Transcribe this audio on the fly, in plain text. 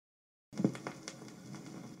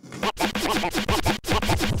It's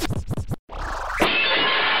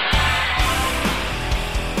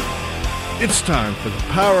time for the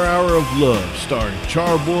Power Hour of Love, starring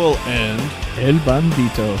Charboil and El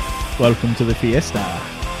Bandito. Welcome to the fiesta.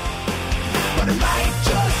 But it might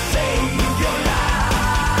just save your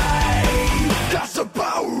life. That's the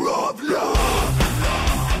power of love.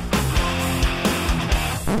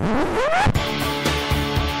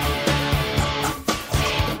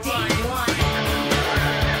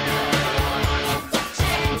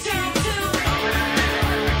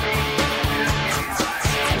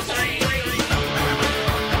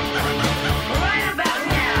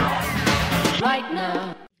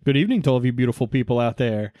 Good evening to all of you beautiful people out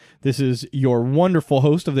there. This is your wonderful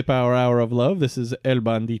host of the Power Hour of Love. This is El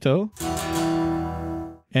Bandito.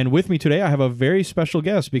 And with me today, I have a very special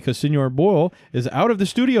guest because Senor Boyle is out of the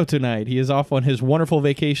studio tonight. He is off on his wonderful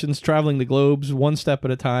vacations, traveling the globes one step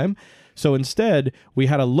at a time. So instead, we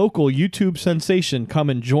had a local YouTube sensation come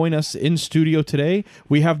and join us in studio today.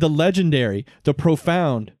 We have the legendary, the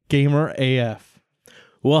profound Gamer AF.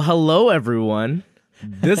 Well, hello, everyone.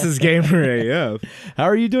 This is Gamer AF. How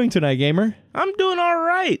are you doing tonight, Gamer? I'm doing all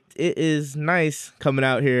right. It is nice coming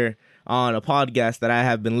out here on a podcast that I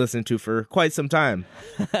have been listening to for quite some time.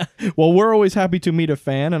 Well, we're always happy to meet a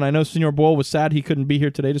fan, and I know Senor Boyle was sad he couldn't be here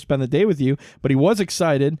today to spend the day with you, but he was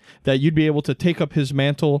excited that you'd be able to take up his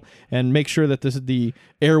mantle and make sure that the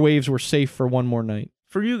airwaves were safe for one more night.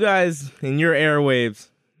 For you guys in your airwaves,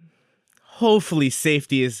 hopefully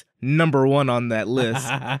safety is number one on that list.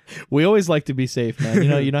 We always like to be safe, man.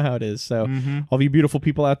 You know how it is. So all of you beautiful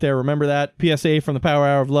people out there, remember that. PSA from the Power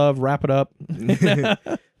Hour of Love. Wrap it up.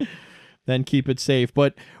 Then keep it safe.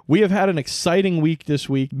 But we have had an exciting week this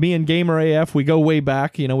week. Me and Gamer AF, we go way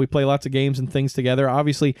back. We play lots of games and things together.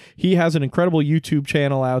 Obviously, he has an incredible YouTube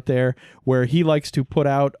channel out there where he likes to put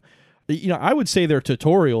out, I would say they're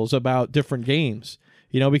tutorials about different games.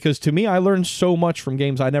 Because to me, I learned so much from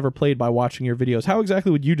games I never played by watching your videos. How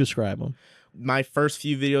exactly would you describe them? My first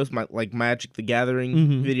few videos, like Magic the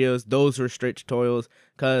Gathering videos, those were straight tutorials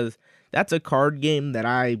because that's a card game that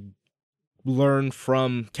I learned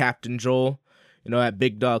from Captain Joel, at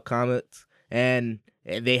Big Dog Comics, and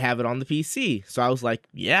they have it on the PC. So I was like,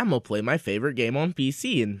 yeah, I'm going to play my favorite game on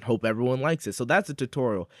PC and hope everyone likes it. So that's a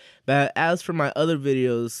tutorial. But as for my other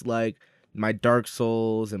videos, like my Dark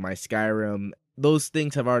Souls and my Skyrim, those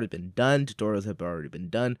things have already been done. Tutorials have already been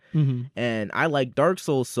done. And I like Dark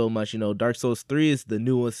Souls so much. Dark Souls 3 is the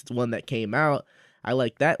newest one that came out. I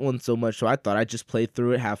like that one so much, so I thought I'd just play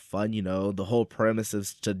through it, have fun. The whole premise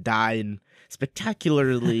is to die in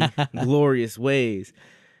spectacularly glorious ways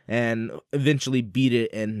and eventually beat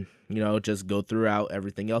it and, just go throughout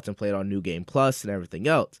everything else and play it on New Game Plus and everything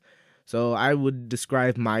else. So I would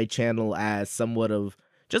describe my channel as somewhat of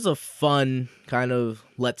just a fun kind of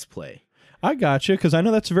let's play. I gotcha, because I know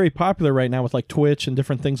that's very popular right now with like Twitch and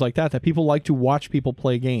different things like that people like to watch people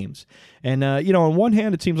play games. And, on one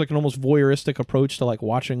hand, it seems like an almost voyeuristic approach to like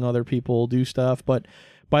watching other people do stuff. But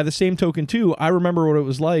by the same token, too, I remember what it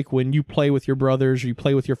was like when you play with your brothers or you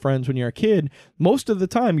play with your friends when you're a kid. Most of the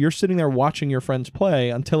time, you're sitting there watching your friends play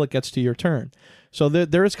until it gets to your turn. So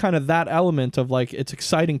there is kind of that element of like it's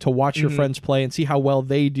exciting to watch your friends play and see how well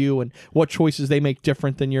they do and what choices they make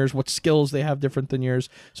different than yours, what skills they have different than yours.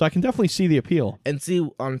 So I can definitely see the appeal. And see,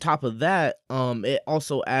 on top of that, it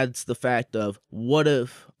also adds the fact of what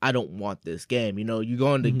if I don't want this game? You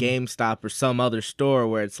go into GameStop or some other store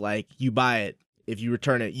where it's like you buy it. If you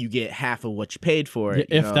return it, you get half of what you paid for it.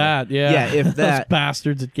 If that. Those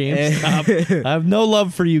bastards at GameStop. I have no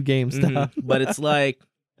love for you, GameStop. But it's like,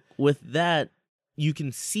 with that, you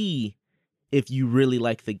can see if you really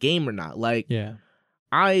like the game or not. Like,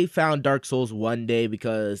 I found Dark Souls one day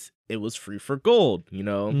because it was free for gold,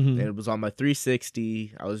 and it was on my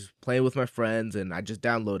 360. I was playing with my friends, and I just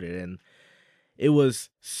downloaded it, and it was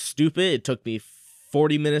stupid. It took me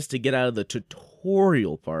 40 minutes to get out of the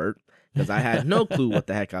tutorial part because I had no clue what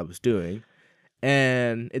the heck I was doing.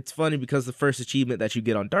 And it's funny because the first achievement that you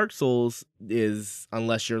get on Dark Souls is,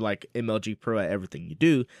 unless you're like MLG Pro at everything you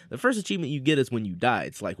do, the first achievement you get is when you die.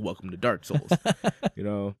 It's like, welcome to Dark Souls,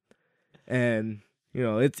 and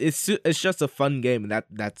it's just a fun game, and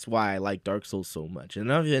that's why I like Dark Souls so much.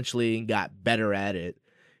 And I eventually got better at it,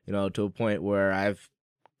 to a point where I've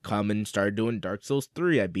come and started doing Dark Souls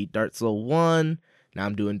 3. I beat Dark Souls 1. Now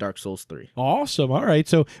I'm doing Dark Souls 3. Awesome. All right.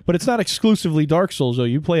 So, but it's not exclusively Dark Souls, though.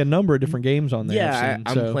 You play a number of different games on there. Yeah,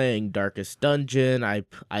 I'm playing Darkest Dungeon. I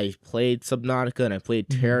played Subnautica, and I played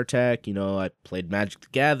TerraTech. I played Magic the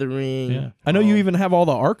Gathering. Yeah. I know you even have all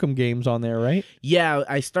the Arkham games on there, right? Yeah,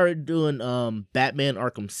 I started doing Batman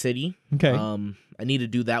Arkham City. Okay. I need to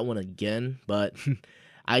do that one again, but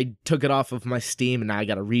I took it off of my Steam and now I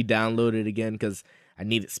got to re-download it again because I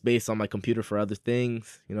needed space on my computer for other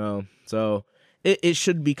things, you know. So it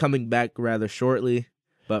should be coming back rather shortly,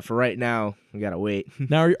 but for right now, we gotta wait.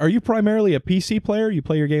 Now, are you primarily a PC player? You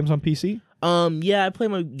play your games on PC? Yeah, I play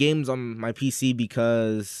my games on my PC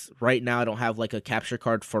because right now I don't have like a capture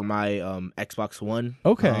card for my Xbox One.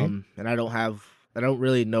 Okay. And I don't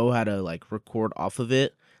really know how to like record off of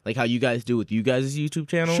it, like how you guys do with you guys' YouTube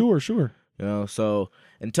channel. Sure. You know, so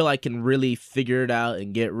until I can really figure it out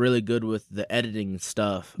and get really good with the editing and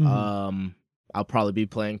stuff, I'll probably be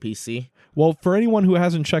playing PC. Well, for anyone who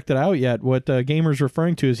hasn't checked it out yet, what Gamer's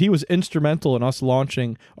referring to is he was instrumental in us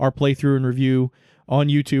launching our playthrough and review on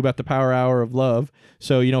YouTube at the Power Hour of Love.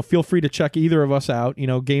 So, you know, feel free to check either of us out. You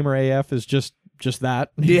know, Gamer AF is just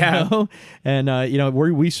that. Yeah. You know? And, you know,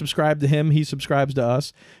 we subscribe to him. He subscribes to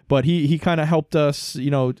us. But he kind of helped us, you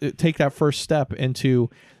know, take that first step into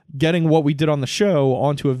getting what we did on the show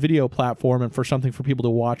onto a video platform and for something for people to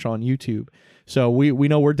watch on YouTube. So we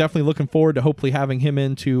know we're definitely looking forward to hopefully having him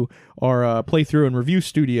into our playthrough and review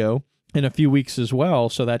studio in a few weeks as well,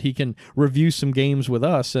 so that he can review some games with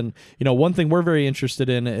us. And you know, one thing we're very interested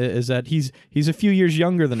in is that he's a few years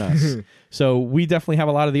younger than us, so we definitely have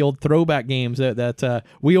a lot of the old throwback games that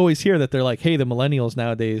we always hear that they're like, hey, the millennials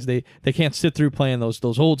nowadays they can't sit through playing those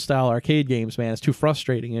old style arcade games, man. It's too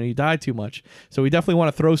frustrating, and you die too much. So we definitely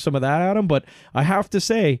want to throw some of that at him. But I have to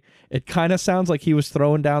say, it kind of sounds like he was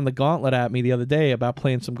throwing down the gauntlet at me the other day about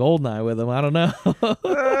playing some GoldenEye with him. I don't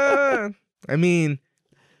know. I mean,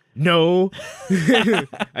 no.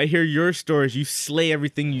 I hear your stories. You slay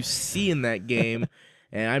everything you see in that game.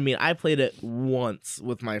 And I mean, I played it once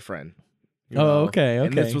with my friend. You know? Okay.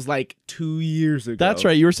 And this was like 2 years ago. That's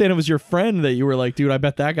right. You were saying it was your friend that you were like, dude, I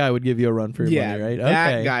bet that guy would give you a run for your money, right?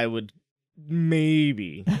 That guy would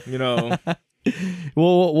maybe, you know.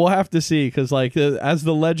 Well, we'll have to see, because like as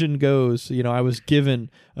the legend goes, you know, I was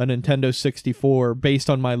given a Nintendo 64 based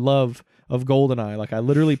on my love of GoldenEye. Like I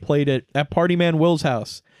literally played it at Party Man Will's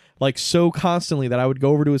house, like so constantly that I would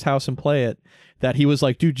go over to his house and play it, that he was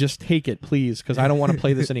like, dude, just take it, please, because I don't want to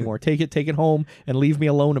play this anymore. Take it home and leave me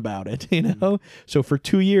alone about it, you know? So for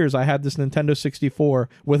 2 years, I had this Nintendo 64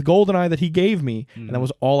 with GoldenEye that he gave me, and that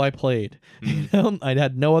was all I played. You know? I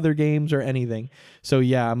had no other games or anything. So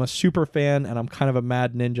yeah, I'm a super fan, and I'm kind of a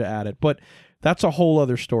mad ninja at it. But that's a whole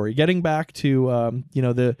other story. Getting back to, you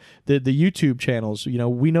know, the YouTube channels, you know,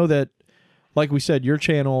 we know that, like we said, your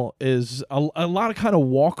channel is a lot of kind of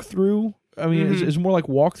walkthrough. I mean, is more like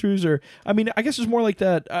walkthroughs, or I mean, I guess it's more like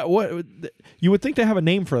that. What you would think they have a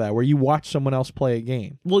name for that, where you watch someone else play a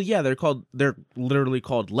game. Well, yeah, they're literally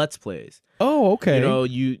called Let's Plays. Oh, okay. You know,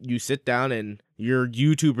 you sit down and your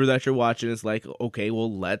YouTuber that you're watching is like, okay,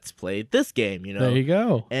 well, let's play this game. You know, there you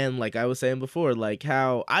go. And like I was saying before, like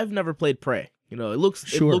how I've never played Prey. You know, it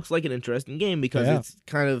looks like an interesting game because it's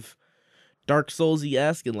kind of Dark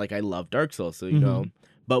Souls-y-esque, and like I love Dark Souls, so you know.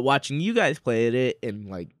 But watching you guys play it, and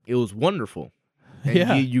like it was wonderful.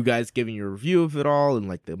 And you guys giving your review of it all, and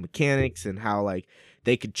like the mechanics and how like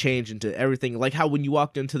they could change into everything. Like how when you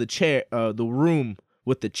walked into the room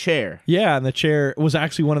with the chair. Yeah, and the chair was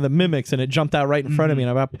actually one of the mimics, and it jumped out right in front of me, and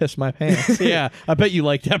I about pissed my pants. Yeah, I bet you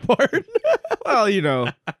liked that part. Well, you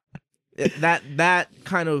know, that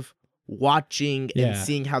kind of watching and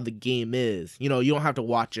seeing how the game is, you know, you don't have to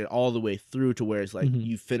watch it all the way through to where it's like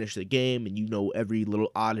you finish the game and you know every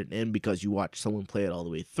little odd and end because you watch someone play it all the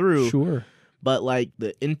way through. Sure. But like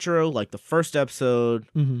the intro, like the first episode,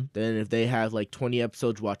 then if they have like 20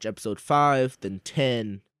 episodes, watch episode 5, then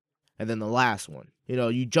 10, and then the last one. You know,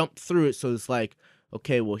 you jump through it, so it's like,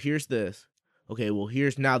 okay, well here's this. Okay, well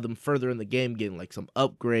here's now them further in the game getting like some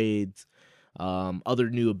upgrades, other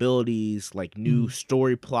new abilities, like new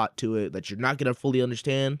story plot to it that you're not gonna fully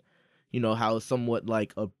understand. You know, how it's somewhat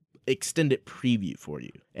like a extended preview for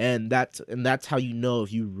you, and that's how you know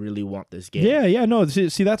if you really want this game. Yeah, no,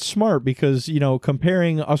 see that's smart, because you know,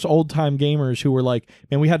 comparing us old time gamers who were like,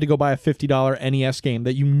 man, we had to go buy a $50 NES game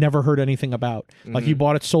that you never heard anything about. Like you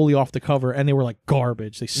bought it solely off the cover, and they were like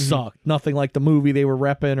garbage. They sucked, nothing like the movie they were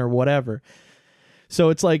repping or whatever. So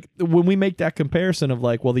it's like when we make that comparison of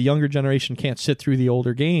like, well, the younger generation can't sit through the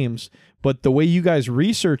older games, but the way you guys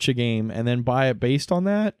research a game and then buy it based on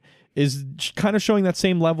that is kind of showing that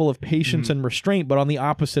same level of patience and restraint, but on the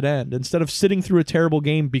opposite end. Instead of sitting through a terrible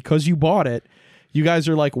game because you bought it, you guys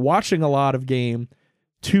are like watching a lot of game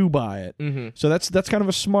to buy it. So that's kind of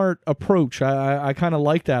a smart approach. I kind of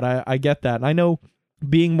like that. I get that. And I know,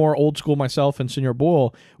 being more old school myself and Senior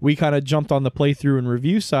Bull, we kind of jumped on the playthrough and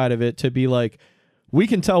review side of it to be like, we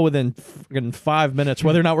can tell within 5 minutes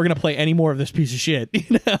whether or not we're going to play any more of this piece of shit,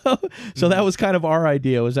 you know? So that was kind of our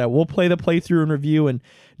idea, was that we'll play the playthrough and review, and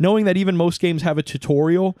knowing that even most games have a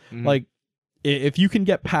tutorial, like if you can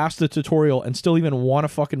get past the tutorial and still even want to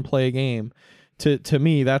fucking play a game, to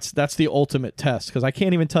me, that's the ultimate test, because I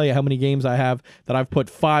can't even tell you how many games I have that I've put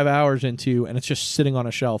 5 hours into and it's just sitting on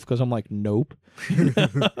a shelf because I'm like, nope.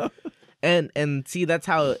 And see, that's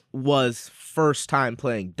how it was first time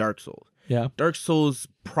playing Dark Souls. Yeah. Dark Souls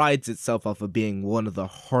prides itself off of being one of the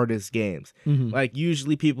hardest games. Like,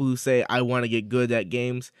 usually people who say, I want to get good at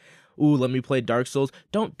games, ooh, let me play Dark Souls.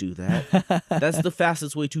 Don't do that. That's the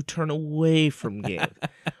fastest way to turn away from games.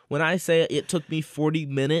 When I say it took me 40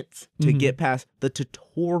 minutes to get past the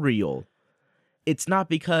tutorial, it's not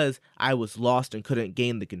because I was lost and couldn't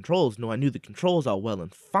gain the controls. No, I knew the controls all well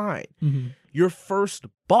and fine. Your first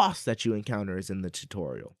boss that you encounter is in the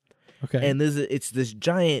tutorial. Okay. And it's this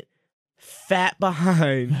giant fat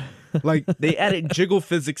behind. Like, they added jiggle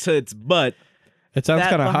physics to its butt. It sounds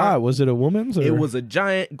kind of hot. Was it a woman's? Or? It was a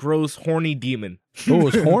giant, gross, horny demon. Oh, it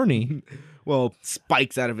was horny. Well,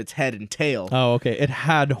 spikes out of its head and tail. Oh, okay. It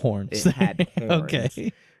had horns. It had horns.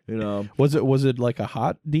 Okay. You know, was it like a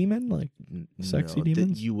hot demon, like sexy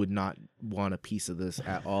demons? You would not want a piece of this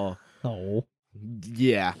at all. Oh.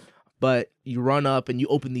 Yeah. But you run up and you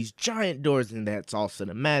open these giant doors, and that's all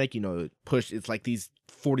cinematic. You know, it's like these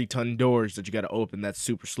 40-ton doors that you got to open. That's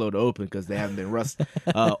super slow to open because they haven't been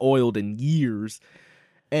oiled in years.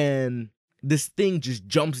 And this thing just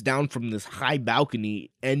jumps down from this high balcony,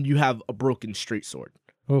 and you have a broken straight sword.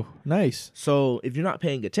 Oh, nice. So if you're not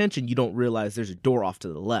paying attention, you don't realize there's a door off to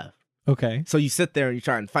the left. Okay. So you sit there and you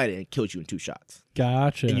try and fight it, and it kills you in 2 shots.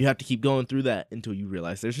 Gotcha. And you have to keep going through that until you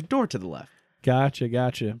realize there's a door to the left.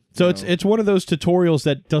 Gotcha. So it's one of those tutorials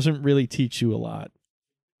that doesn't really teach you a lot.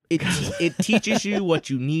 It teaches you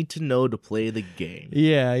what you need to know to play the game.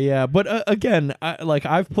 Yeah. But again,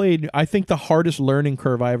 I've played, I think the hardest learning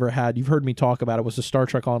curve I ever had, you've heard me talk about it, was the Star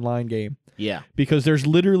Trek Online game. Yeah. Because there's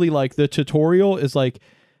literally, like, the tutorial is like,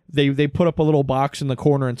 they put up a little box in the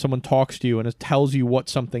corner and someone talks to you and it tells you what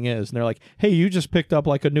something is. And they're like, hey, you just picked up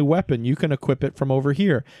like a new weapon. You can equip it from over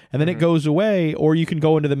here. And then it goes away, or you can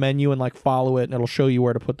go into the menu and like follow it and it'll show you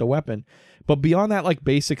where to put the weapon. But beyond that, like,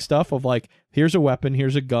 basic stuff of like, here's a weapon,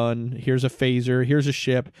 here's a gun, here's a phaser, here's a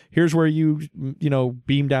ship, here's where you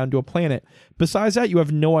beam down to a planet. Besides that, you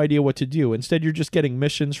have no idea what to do. Instead, you're just getting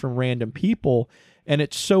missions from random people. And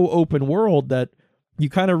it's so open world that you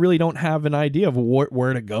kind of really don't have an idea of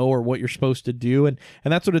where to go or what you're supposed to do. And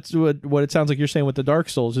that's what it sounds like you're saying with the Dark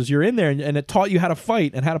Souls, is you're in there and it taught you how to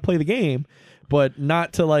fight and how to play the game, but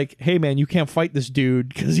not to like, hey man, you can't fight this dude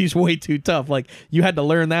because he's way too tough. Like, you had to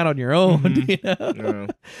learn that on your own. You know? Yeah.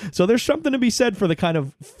 So there's something to be said for the kind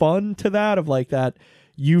of fun to that, of like that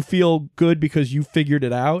you feel good because you figured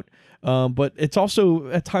it out. But it's also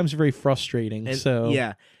at times very frustrating.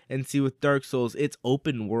 And see, with Dark Souls, it's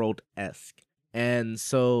open world-esque. And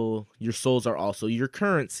so your souls are also your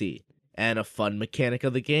currency. And a fun mechanic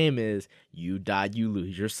of the game is you die, you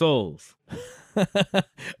lose your souls.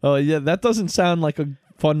 Oh, yeah, that doesn't sound like a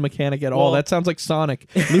fun mechanic at all. That sounds like Sonic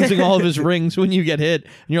losing all of his rings when you get hit.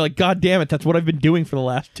 And you're like, God damn it, that's what I've been doing for the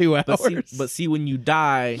last 2 hours. But see, when you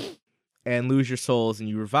die and lose your souls and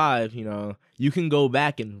you revive, you can go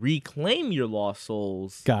back and reclaim your lost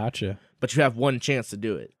souls. Gotcha. But you have one chance to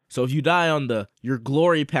do it. So if you die on your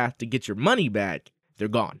glory path to get your money back, they're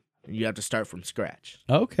gone. And you have to start from scratch.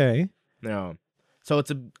 Okay. No. So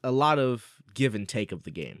it's a lot of give and take of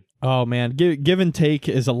the game. Oh, man. Give and take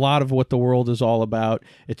is a lot of what the world is all about.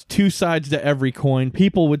 It's 2 sides to every coin.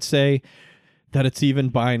 People would say that it's even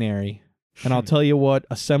binary. And I'll tell you what,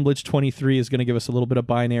 Assemblage 23 is going to give us a little bit of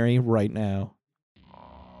binary right now.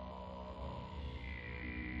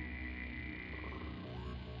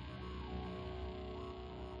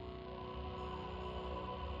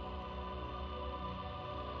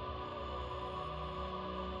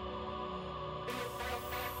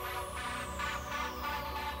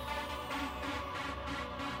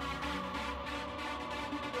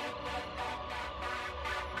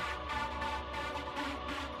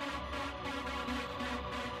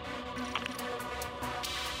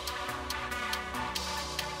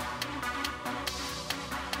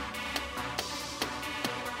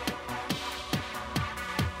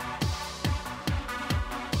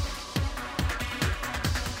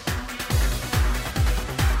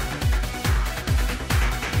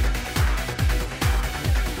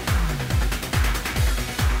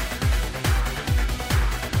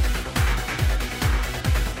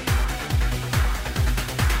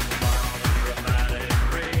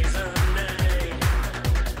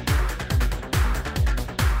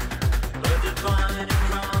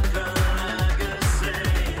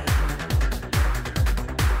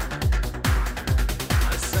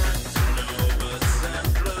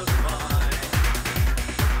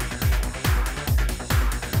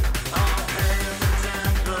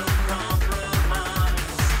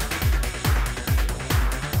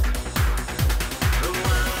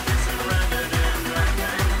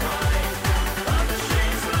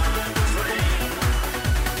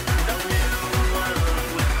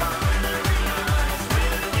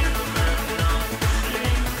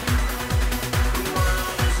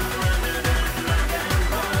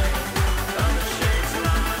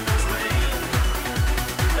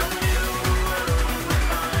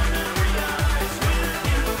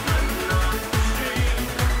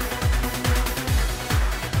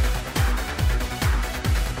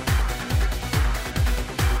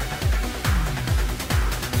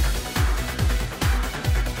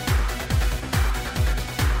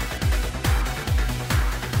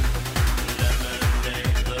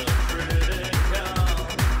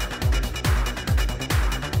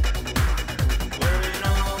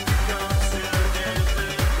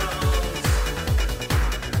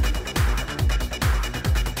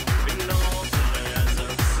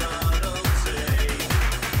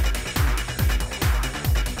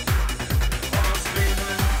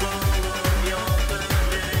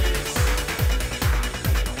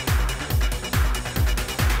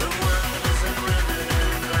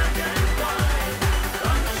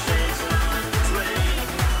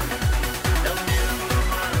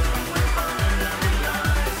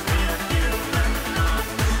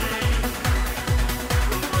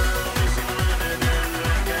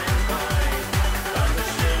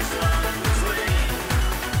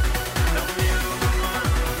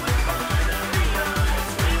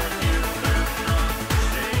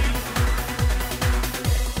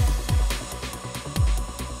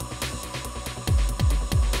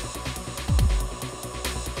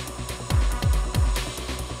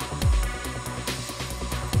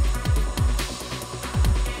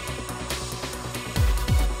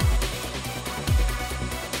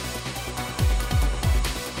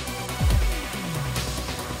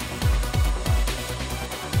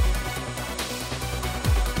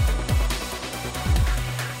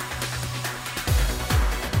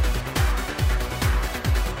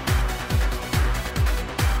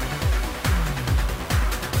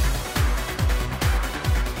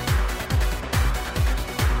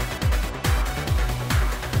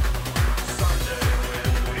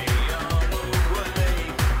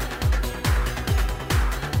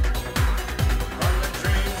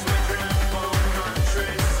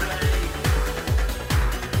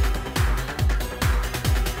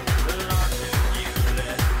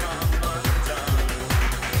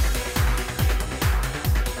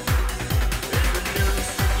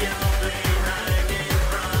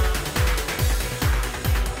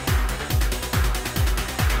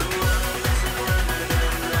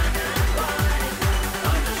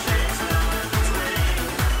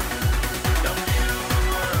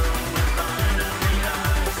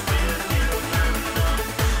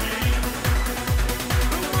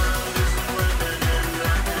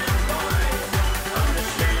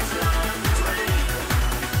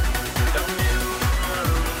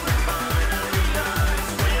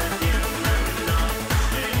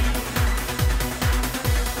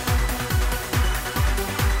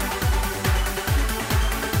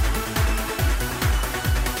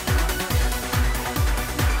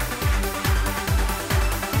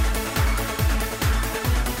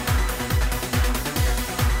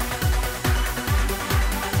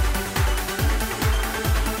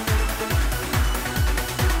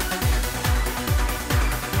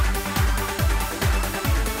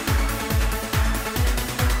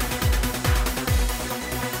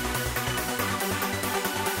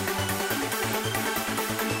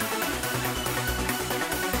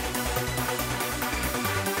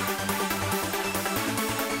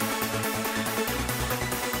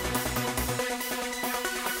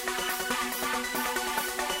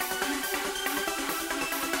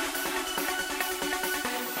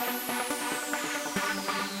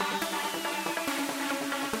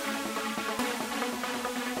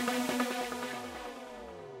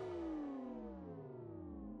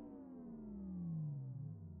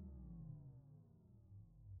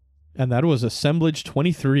 And that was Assemblage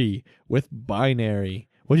 23 with Binary.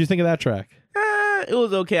 What did you think of that track? It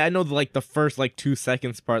was okay. I know the first 2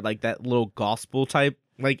 seconds part, like that little gospel type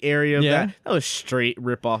area of that was straight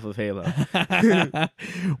rip off of Halo.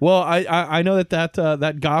 Well, I know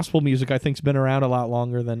that gospel music I think's been around a lot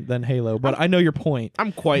longer than Halo, but I know your point.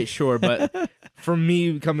 I'm quite sure, but for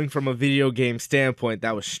me, coming from a video game standpoint,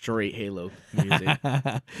 that was straight Halo music.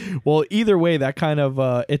 Well, either way, that kind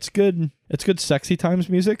of it's good sexy times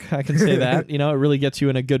music. I can say that. It really gets you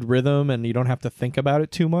in a good rhythm, and you don't have to think about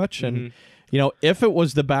it too much. And if it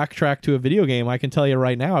was the backtrack to a video game, I can tell you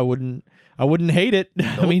right now, I wouldn't hate it.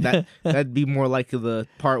 I mean, that'd be more like the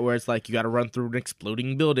part where it's like you got to run through an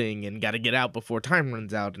exploding building and got to get out before time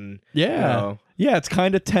runs out. And yeah, it's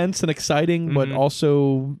kind of tense and exciting, but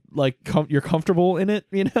also you're comfortable in it,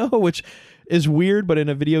 which is weird. But in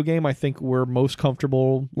a video game, I think we're most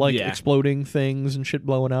comfortable exploding things and shit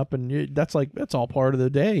blowing up, and that's all part of the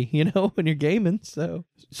day, when you're gaming.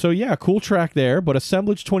 So yeah, cool track there. But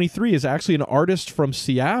Assemblage 23 is actually an artist from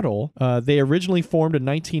Seattle. They originally formed in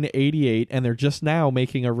 1988, and they're just now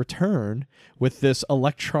making a return with this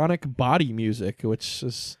electronic body music, which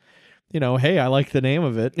is, hey, I like the name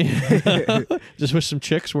of it. Just wish some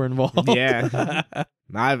chicks were involved. Yeah,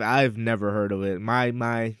 I've never heard of it.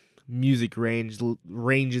 My music ranges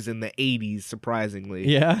in the 80s, surprisingly.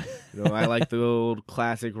 Yeah. I like the old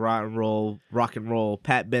classic rock and roll,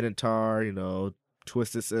 Pat Benatar,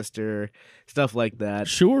 Twisted Sister, stuff like that.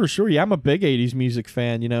 Sure. Yeah, I'm a big 80s music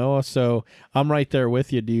fan, so I'm right there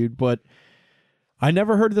with you, dude. But I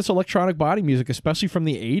never heard of this electronic body music, especially from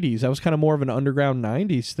the 80s. That was kind of more of an underground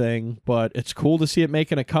 90s thing, but it's cool to see it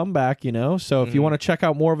making a comeback, So if you want to check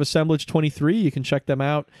out more of Assemblage 23, you can check them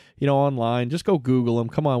out, online. Just go Google them.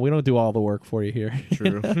 Come on, we don't do all the work for you here.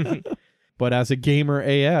 True. But as a gamer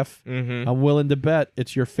AF, I'm willing to bet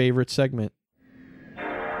it's your favorite segment.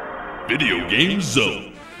 Video Game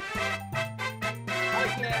Zone.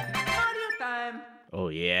 Oh,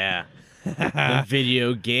 yeah. The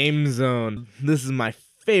Video Game Zone. This is my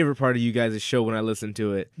favorite part of you guys' show when I listen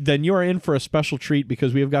to it. Then you're in for a special treat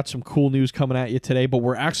because we have got some cool news coming at you today, but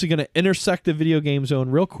we're actually going to intersect the Video Game Zone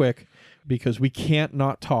real quick because we can't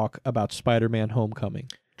not talk about Spider-Man Homecoming.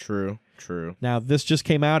 True. Now, this just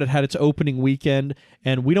came out. It had its opening weekend,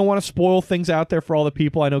 and we don't want to spoil things out there for all the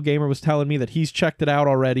people. I know Gamer was telling me that he's checked it out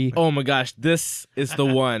already. Oh my gosh, this is the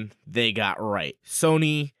one they got right.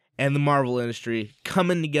 Sony and the Marvel industry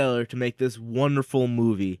coming together to make this wonderful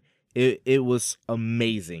movie. It was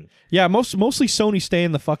amazing. Yeah, mostly Sony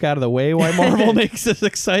staying the fuck out of the way while Marvel makes this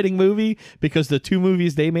exciting movie, because the two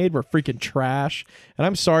movies they made were freaking trash. And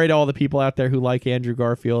I'm sorry to all the people out there who like Andrew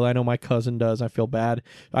Garfield. I know my cousin does. I feel bad.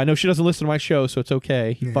 I know she doesn't listen to my show, so it's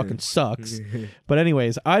okay. He fucking sucks. But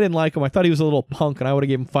anyways, I didn't like him. I thought he was a little punk, and I would have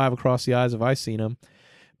given him 5 across the eyes if I seen him.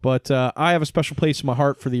 But I have a special place in my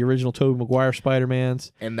heart for the original Tobey Maguire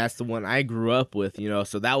Spider-Mans. And that's the one I grew up with,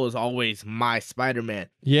 so that was always my Spider-Man.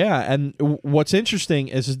 Yeah, and what's interesting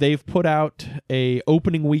is they've put out a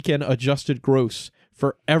opening weekend adjusted gross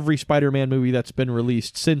for every Spider-Man movie that's been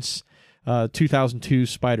released since 2002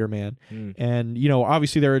 Spider-Man. And,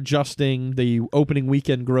 obviously they're adjusting the opening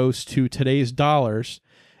weekend gross to today's dollars.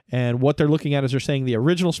 And what they're looking at is they're saying the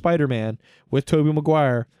original Spider-Man with Tobey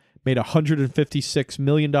Maguire made $156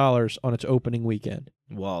 million on its opening weekend.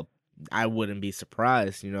 Well, I wouldn't be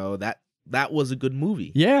surprised. That was a good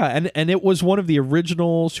movie. Yeah, and it was one of the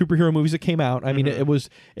original superhero movies that came out. I mean,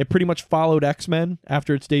 it pretty much followed X-Men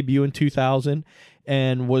after its debut in 2000,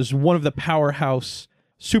 and was one of the powerhouse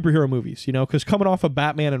superhero movies. Because coming off of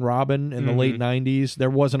Batman and Robin in the late 90s,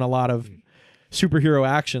 there wasn't a lot of superhero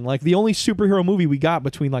action. Like, the only superhero movie we got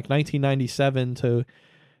between 1997 to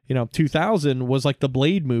 2000 was the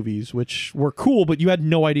Blade movies, which were cool, but you had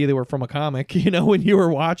no idea they were from a comic, when you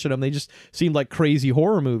were watching them. They just seemed like crazy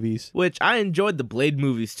horror movies. Which I enjoyed the Blade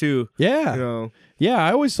movies too. Yeah. Yeah,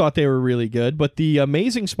 I always thought they were really good, but the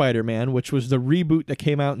Amazing Spider-Man, which was the reboot that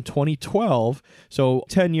came out in 2012, so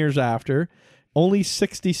 10 years after, only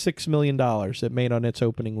 $66 million it made on its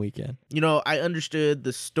opening weekend. I understood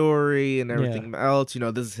the story and everything else.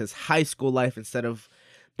 This is his high school life instead of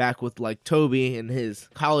back with Toby in his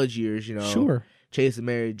college years, Sure. chasing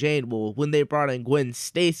Mary Jane. Well, when they brought in Gwen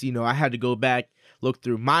Stacy, I had to go back, look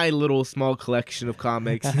through my little small collection of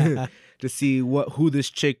comics to see who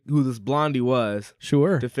this blondie was.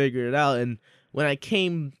 Sure. To figure it out. And when I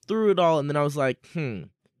came through it all, and then I was like, and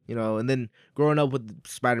then growing up with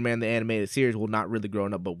Spider-Man, the animated series, well, not really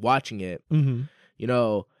growing up, but watching it,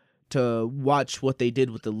 to watch what they did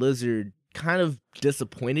with the Lizard kind of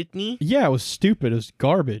disappointed me. Yeah, it was stupid. It was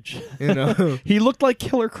garbage. He looked like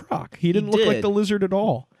Killer Croc. He didn't look like the Lizard at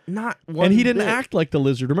all. Not one And he didn't bit. act like the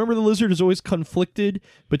Lizard. Remember, the Lizard is always conflicted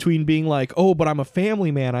between being like, oh, but I'm a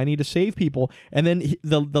family man, I need to save people. And then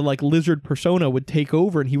the like Lizard persona would take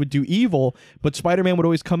over and he would do evil, but Spider-Man would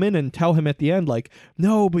always come in and tell him at the end, like,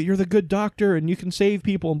 no, but you're the good doctor and you can save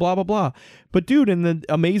people and blah, blah, blah. But dude, in the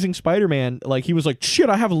Amazing Spider-Man, like, he was like, shit,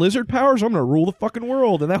 I have lizard powers, I'm going to rule the fucking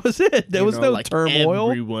world. And that was it. There was no like, turmoil.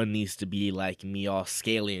 Everyone needs to be like me, all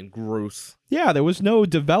scaly and gross. Yeah, there was no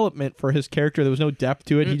development for his character. There was no depth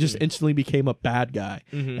to it. He just instantly became a bad guy.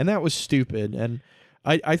 And that was stupid. And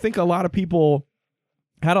I think a lot of people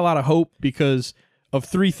had a lot of hope because of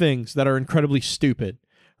three things that are incredibly stupid,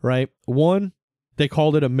 right? One, they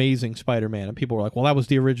called it Amazing Spider-Man. And people were like, well, that was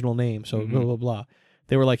the original name, so blah, blah, blah.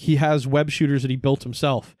 They were like, he has web shooters that he built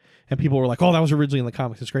himself. And people were like, oh, that was originally in the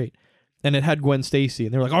comics. It's great. And it had Gwen Stacy.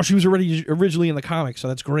 And they were like, oh, she was already originally in the comics, so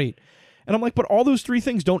that's great. And I'm like, but all those three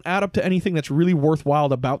things don't add up to anything that's really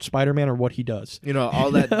worthwhile about Spider-Man or what he does. You know,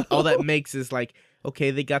 all that makes is like,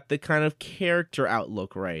 okay, they got the kind of character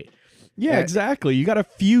outlook right. Yeah, exactly. You got a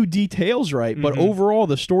few details right, but overall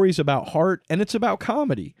the story's about heart and it's about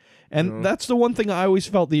comedy. And that's the one thing I always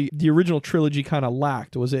felt the original trilogy kind of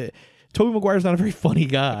lacked was it. Tobey Maguire's not a very funny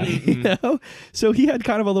guy, you know? So he had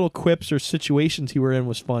kind of a little quips or situations he were in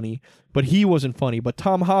was funny, but he wasn't funny. But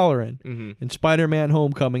Tom Holland in Spider-Man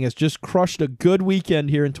Homecoming has just crushed a good weekend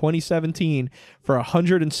here in 2017 for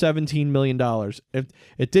 $117 million.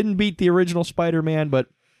 It didn't beat the original Spider-Man, but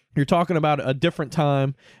you're talking about a different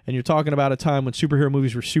time, and you're talking about a time when superhero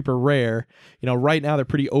movies were super rare. You know, right now they're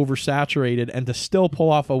pretty oversaturated, and to still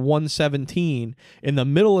pull off a 117 in the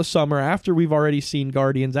middle of summer after we've already seen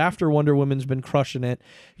Guardians, after Wonder Woman's been crushing it,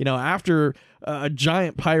 you know, after a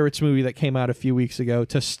giant Pirates movie that came out a few weeks ago,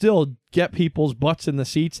 to still get people's butts in the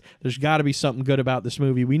seats, there's got to be something good about this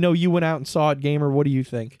movie. We know you went out and saw it, Gamer. What do you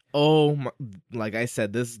think? Oh, like I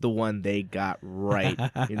said, this is the one they got right,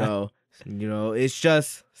 you know. You know, it's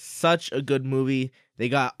just such a good movie. They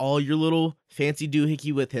got all your little fancy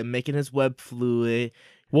doohickey with him, making his web fluid.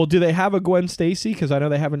 Well, do they have a Gwen Stacy? Because I know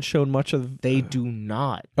they haven't shown much of... They do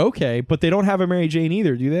not. Okay, but they don't have a Mary Jane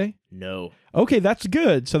either, do they? No. Okay, that's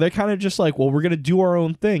good. So they're kind of just like, well, we're going to do our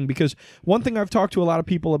own thing. Because one thing I've talked to a lot of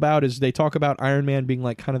people about is they talk about Iron Man being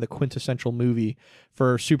like kind of the quintessential movie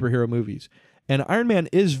for superhero movies. And Iron Man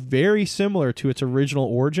is very similar to its original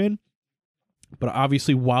origin, but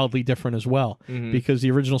obviously wildly different as well, because the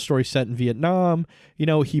original story set in Vietnam, you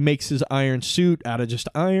know, he makes his iron suit out of just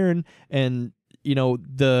iron, and, you know,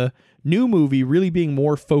 the new movie really being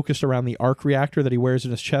more focused around the arc reactor that he wears in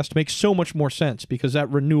his chest makes so much more sense, because that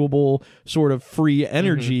renewable sort of free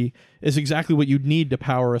energy is exactly what you'd need to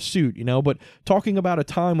power a suit, you know. But talking about a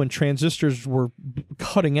time when transistors were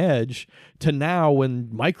cutting edge to now when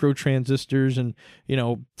micro transistors and, you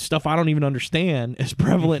know, stuff I don't even understand is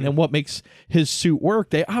prevalent and what makes his suit work,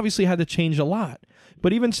 they obviously had to change a lot.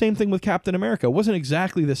 But even same thing with Captain America. It wasn't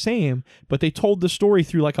exactly the same, but they told the story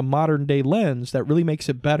through like a modern day lens that really makes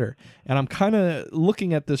it better. And I'm kind of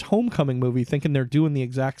looking at this Homecoming movie thinking they're doing the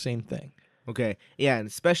exact same thing. Okay. Yeah, and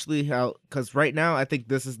especially how, because right now I think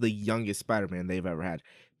this is the youngest Spider-Man they've ever had.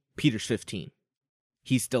 Peter's 15.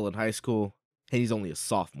 He's still in high school, and he's only a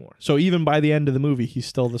sophomore. So even by the end of the movie, he's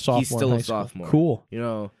still the sophomore. He's still in a high school. sophomore. Cool. You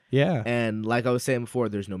know? Yeah. And like I was saying before,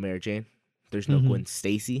 there's no Mary Jane. There's no Gwen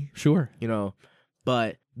Stacy. Sure. You know?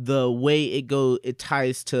 But the way it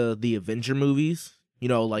ties to the Avenger movies, you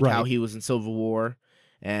know, like how he was in Civil War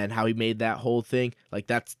and how he made that whole thing, like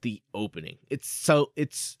that's the opening. It's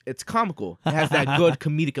comical. It has that good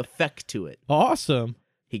comedic effect to it. Awesome.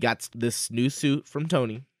 He got this new suit from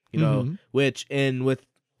Tony, you know, which with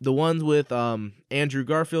the ones with Andrew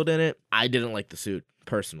Garfield in it, I didn't like the suit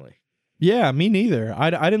personally. Yeah, me neither.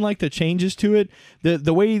 I didn't like the changes to it.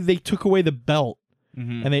 The way they took away the belt.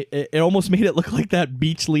 And it almost made it look like that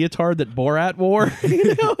beach leotard that Borat wore,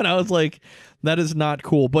 you know? And I was like, that is not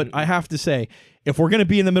cool. But I have to say, if we're going to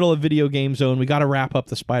be in the middle of Video Game Zone, we got to wrap up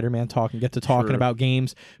the Spider-Man talk and get to talking about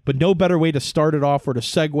games. But no better way to start it off or to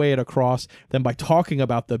segue it across than by talking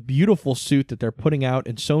about the beautiful suit that they're putting out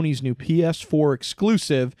in Sony's new PS4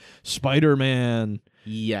 exclusive Spider-Man.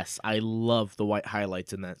 Yes, I love the white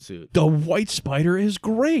highlights in that suit. The white spider is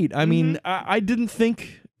great. I mean, I didn't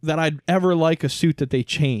think that I'd ever like a suit that they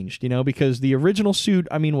changed, you know, because the original suit,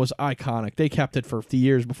 I mean, was iconic. They kept it for 50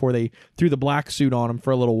 years before they threw the black suit on him for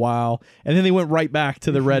a little while. And then they went right back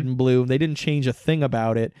to the red and blue. They didn't change a thing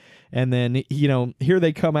about it. And then, you know, here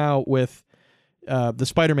they come out with the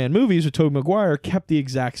Spider-Man movies with Tobey Maguire, kept the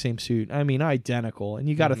exact same suit. I mean, identical. And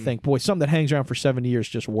you got to think, boy, something that hangs around for 70 years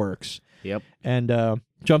just works. Yep. And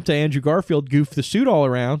jump to Andrew Garfield, goof the suit all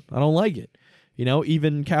around. I don't like it. You know,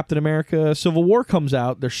 even Captain America Civil War comes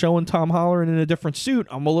out. They're showing Tom Holland in a different suit.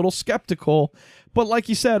 I'm a little skeptical. But like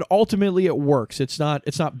you said, ultimately it works. It's not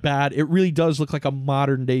bad. It really does look like a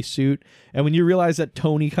modern day suit. And when you realize that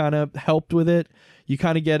Tony kind of helped with it, you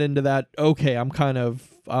kind of get into that, okay, I'm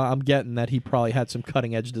getting that he probably had some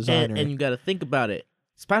cutting edge designer. And you got to think about it.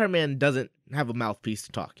 Spider-Man doesn't have a mouthpiece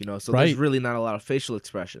to talk, so Right. there's really not a lot of facial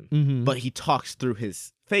expression. Mhm. But he talks through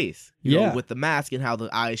his face, with the mask and how the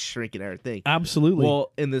eyes shrink and everything. Absolutely.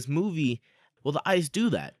 Well, in this movie, the eyes do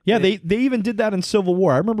that. Yeah, And they even did that in Civil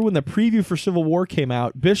War. I remember when the preview for Civil War came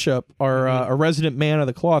out, Bishop, our a resident man of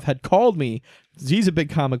the cloth, had called me. He's a big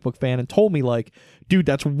comic book fan and told me, like, dude,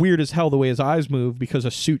 that's weird as hell the way his eyes move because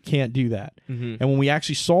a suit can't do that. And when we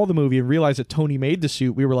actually saw the movie and realized that Tony made the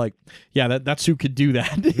suit, we were like, yeah, that suit could do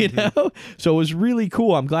that, you know? So it was really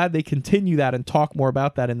cool. I'm glad they continue that and talk more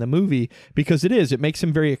about that in the movie because it makes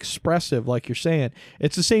him very expressive, like you're saying.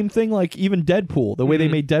 It's the same thing like even Deadpool. The way they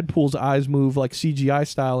made Deadpool's eyes move like CGI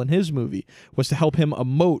style in his movie was to help him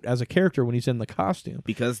emote as a character when he's in the costume.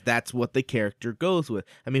 because that's what the character goes with.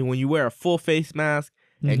 I mean, when you wear a full face mask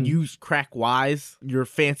and you crack wise, your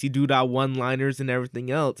fancy doodah one-liners and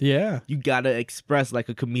everything else, Yeah. you gotta express like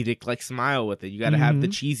a comedic like smile with it. You gotta have the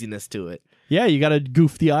cheesiness to it. Yeah, you got to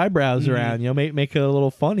goof the eyebrows around, make it a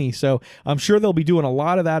little funny. So I'm sure they'll be doing a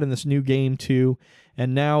lot of that in this new game too.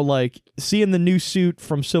 And now, like, seeing the new suit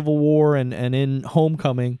from Civil War and in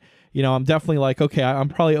Homecoming, I'm definitely like, okay, I'm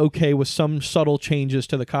probably okay with some subtle changes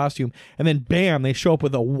to the costume. And then, bam, they show up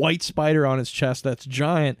with a white spider on his chest that's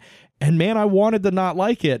giant. And man, I wanted to not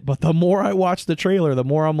like it, but the more I watch the trailer, the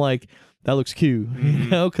more I'm like, that looks cute,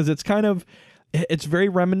 because it's very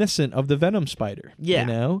reminiscent of the Venom spider.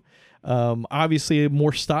 Yeah. Obviously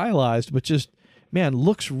more stylized, but just, man,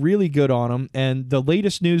 looks really good on him. And the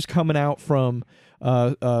latest news coming out from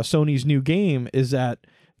Sony's new game is that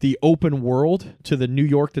the open world to the New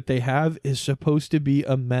York that they have is supposed to be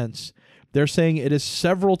immense. They're saying it is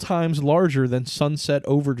several times larger than Sunset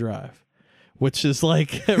Overdrive, which is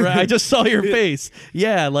like, I just saw your face.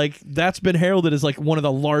 Yeah, like that's been heralded as like one of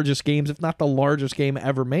the largest games, if not the largest game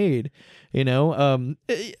ever made.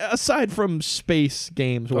 Aside from space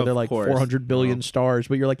games where Of they're like course. 400 billion stars,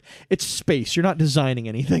 but you're like, it's space. You're not designing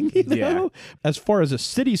anything, Yeah. As far as a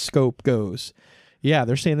city scope goes, yeah,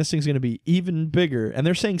 they're saying this thing's going to be even bigger, and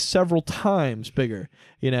they're saying several times bigger,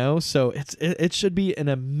 So it should be an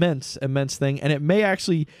immense thing, and it may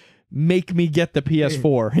actually make me get the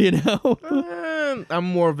PS4, I'm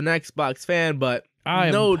more of an Xbox fan, but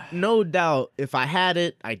no doubt if I had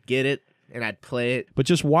it, I'd get it and I'd play it. But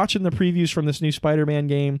just watching the previews from this new Spider-Man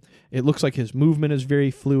game, it looks like his movement is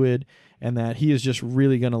very fluid and that he is just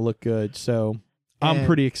really going to look good. So I'm And-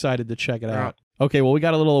 pretty excited to check it out. Okay, well, we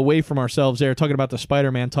got a little away from ourselves there talking about the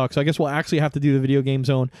Spider-Man talk, so I guess we'll actually have to do the Video Game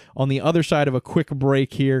Zone on the other side of a quick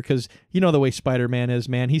break here, because you know the way Spider-Man is,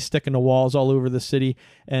 man. He's sticking to walls all over the city,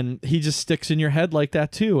 and he just sticks in your head like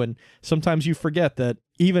that, too. And sometimes you forget that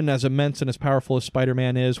even as immense and as powerful as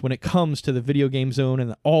Spider-Man is, when it comes to the Video Game Zone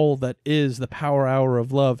and all that is the Power Hour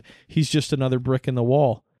of Love, he's just another brick in the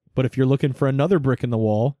wall. But if you're looking for another brick in the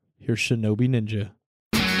wall, here's Shinobi Ninja.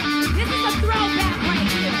 This is a throwback right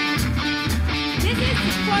here. This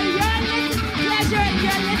is for your listening pleasure and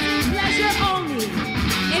your listening pleasure only.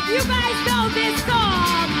 If you guys know this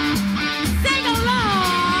song, sing along.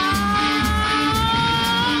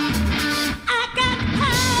 I got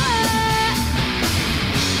power.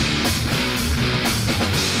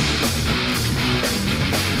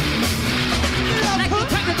 Like the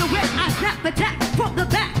crack of the whip, I snap attack from the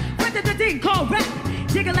back. Render the thing called rap.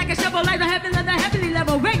 Digging like a shovel, like the heaven on the heavenly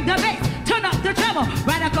level. Ring the bass, turn up the treble.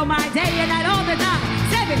 Right up on my day and night all the time.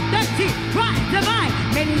 7:13, right divine.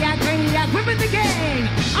 Maniac, whipping the game.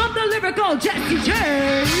 I'm the lyrical Jesse J.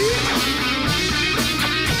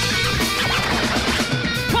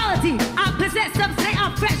 Quality, I possess some say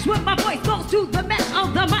I'm fresh with my voice goes to the mesh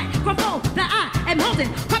of the microphone that I am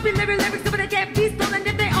holding. Copy lyrics, some of them can't be stolen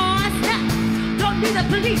if they are snap. Don't need the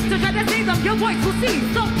police to try to save them, your voice will see.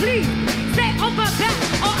 So please, stay over back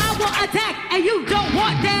or I will attack, and you don't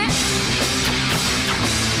want that.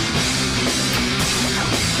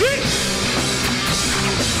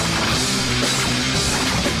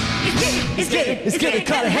 It's getting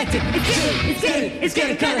kinda hectic. It's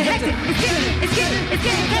getting kinda hectic. It's getting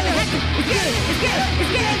kinda hectic.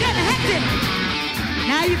 It's getting kinda hectic.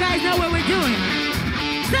 Now you guys know what we're doing.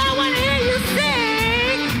 So I wanna hear you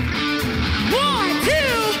sing. 1, 2,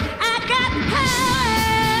 I got power.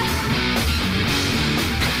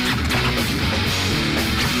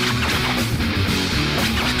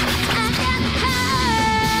 I got power.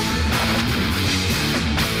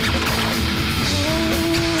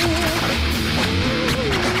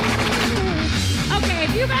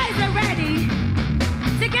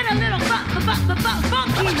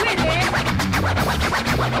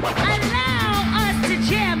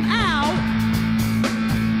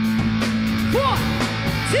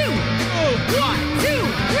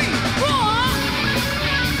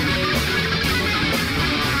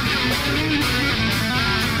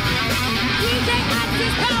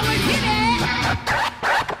 Axis powers hit it.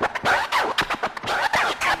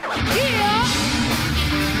 Yeah.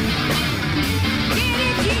 Get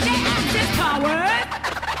it, DJ Axis powers.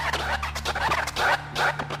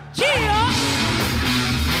 Yeah.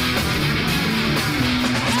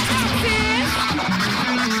 Axis.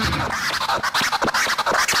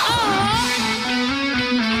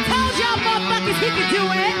 Told y'all motherfuckers he could do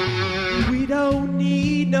it. We don't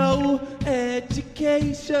need no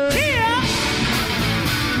education. Yeah.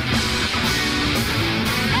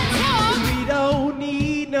 Let's talk. We don't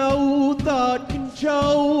need no thought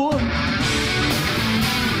control.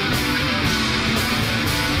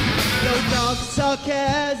 No dark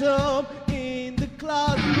sarcasm in the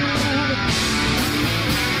classroom.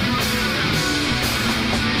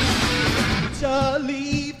 To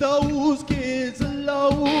leave those kids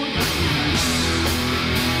alone.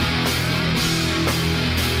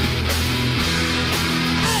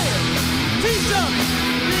 Teacher,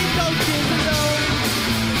 leave those kids alone.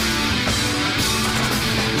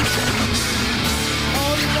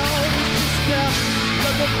 All you know is just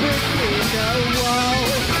like a brick in the wall.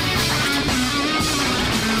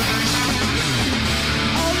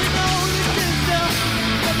 All you know is just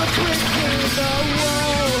like a brick in the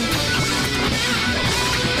wall.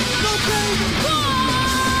 Go crazy,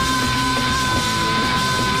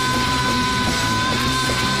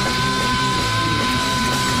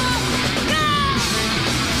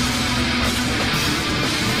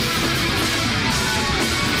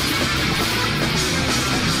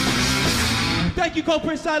 Thank you, Cold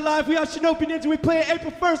Prince Side Live. We are Shinobi Ninja. We play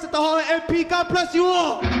April 1st at the Hall of MP. God bless you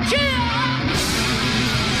all.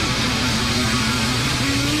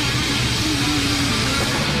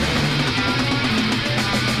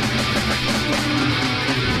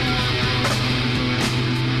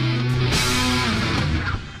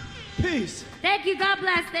 Peace. Thank you, God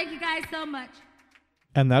bless. Thank you guys so much.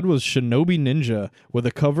 And that was Shinobi Ninja with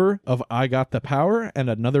a cover of I Got the Power and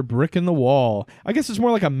Another Brick in the Wall. I guess it's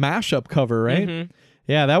more like a mashup cover, right? Mm-hmm.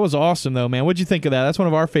 Yeah, that was awesome, though, man. What'd you think of that? That's one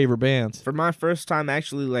of our favorite bands. For my first time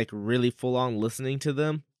actually like really full on listening to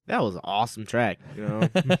them, that was an awesome track, you know.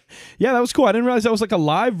 Yeah, that was cool. I didn't realize that was like a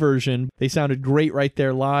live version. They sounded great right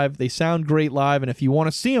there live. They sound great live, and if you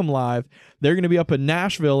want to see them live, they're going to be up in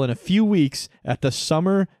Nashville in a few weeks at the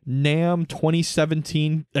Summer NAMM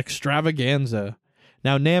 2017 Extravaganza.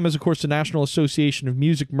 Now, NAMM is, of course, the National Association of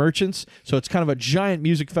Music Merchants, so it's kind of a giant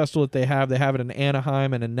music festival that they have. They have it in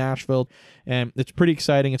Anaheim and in Nashville, and it's pretty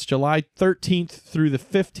exciting. It's July 13th through the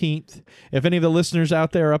 15th. If any of the listeners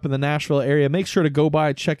out there are up in the Nashville area, make sure to go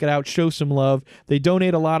by, check it out, show some love. They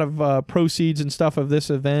donate a lot of proceeds and stuff of this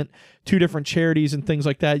event to different charities and things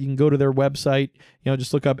like that. You can go to their website,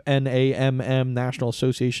 just look up NAMM, National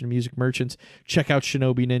Association of Music Merchants. Check out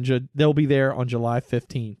Shinobi Ninja. They'll be there on July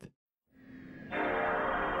 15th.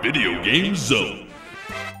 Video Game Zone.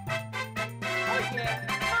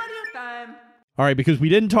 All right, because we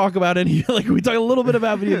didn't talk about any, we talked a little bit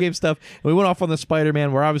about video game stuff. And we went off on the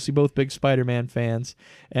Spider-Man. We're obviously both big Spider-Man fans.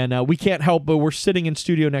 And we can't help, but we're sitting in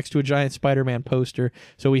studio next to a giant Spider-Man poster.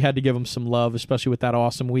 So we had to give him some love, especially with that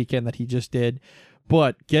awesome weekend that he just did.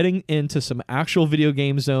 But getting into some actual Video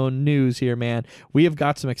Game Zone news here, man, we have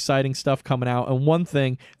got some exciting stuff coming out. And one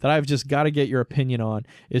thing that I've just got to get your opinion on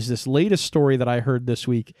is this latest story that I heard this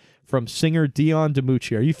week from singer Dion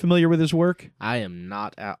DiMucci. Are you familiar with his work? I am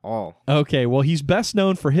not at all. Okay, well, he's best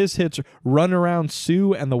known for his hits Run Around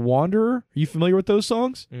Sue and The Wanderer. Are you familiar with those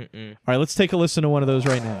songs? Mm-mm. All right, let's take a listen to one of those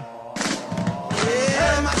right now.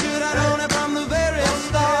 Yeah, my should I known it from the very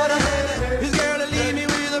start. This girl will leave me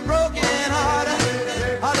with a broken heart.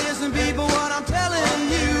 Listen, people, what I'm telling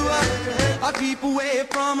you. I keep away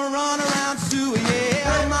from a run around Sue.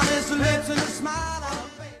 Yeah, my little lips and a smile on her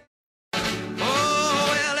face. Oh,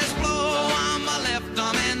 well, there's Flo on my left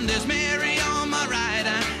arm and there's Mary on my right.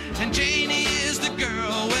 And Janie is the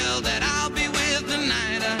girl, well, that I'll be with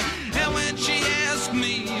tonight. And when she asks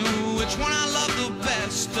me which one I love the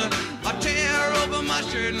best, I tear open my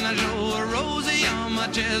shirt and I show her Rosie on my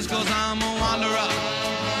chest, 'cause I'm a wanderer.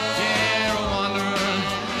 Yeah, a wanderer.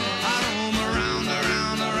 I roam around,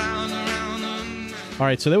 around, around, around. All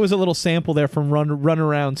right, so there was a little sample there from Run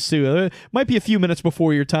Around Sue. Might be a few minutes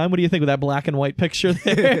before your time. What do you think of that black and white picture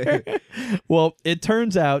there? Well, it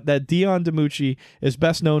turns out that Dion DiMucci is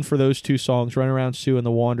best known for those two songs, Run Around Sue and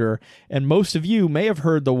The Wanderer. And most of you may have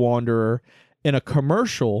heard The Wanderer in a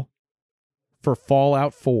commercial for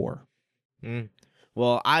Fallout 4. Mm.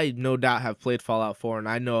 Well, I no doubt have played Fallout 4, and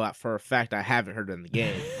I know that for a fact I haven't heard it in the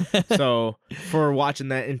game. So for watching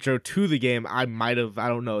that intro to the game, I might have, I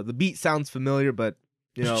don't know. The beat sounds familiar, but,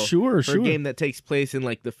 Sure. for a game that takes place in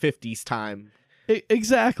like the 50s time.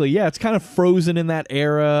 Exactly. Yeah, it's kind of frozen in that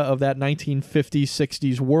era of that 1950s,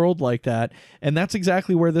 60s world like that. And that's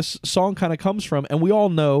exactly where this song kind of comes from. And we all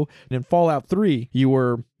know in Fallout 3, you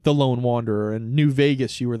were the Lone Wanderer, and New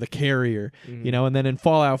Vegas, you were the Carrier, you know, and then in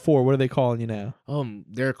Fallout 4, what are they calling you now?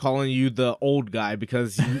 They're calling you the old guy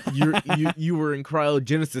because you were in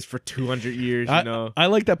cryogenesis for 200 years, you know. I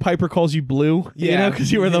like that Piper calls you Blue, you know,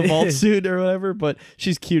 because you were the vault suit or whatever, but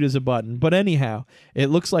she's cute as a button. But anyhow, it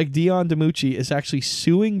looks like Dion DiMucci is actually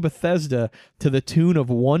suing Bethesda to the tune of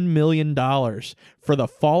 $1 million for the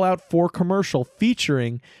Fallout 4 commercial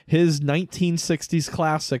featuring his 1960s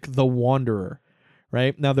classic, The Wanderer.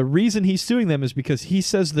 Right? Now, the reason he's suing them is because he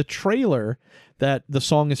says the trailer that the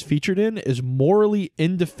song is featured in is morally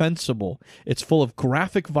indefensible. It's full of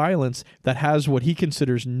graphic violence that has what he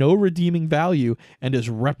considers no redeeming value and is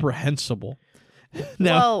reprehensible.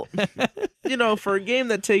 Now, well, you know, for a game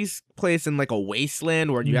that takes place in like a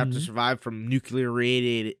wasteland where you have to survive from nuclear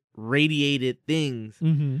radiated things,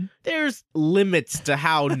 there's limits to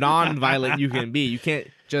how non-violent you can be. You can't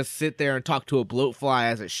just sit there and talk to a bloatfly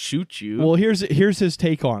as it shoots you. Well, here's his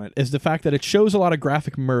take on it, is the fact that it shows a lot of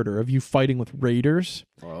graphic murder of you fighting with raiders.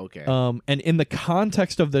 Oh, okay. And in the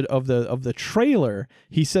context of the trailer,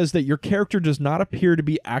 he says that your character does not appear to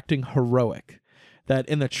be acting heroic. That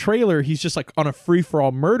in the trailer, he's just like on a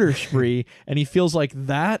free-for-all murder spree, and he feels like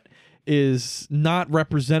that is not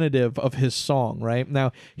representative of his song, right?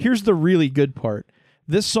 Now, here's the really good part.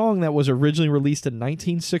 This song that was originally released in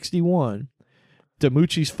 1961,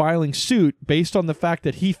 DiMucci's filing suit based on the fact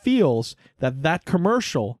that he feels that that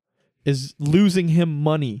commercial is losing him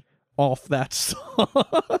money off that song.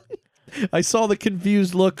 I saw the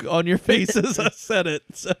confused look on your face as I said it.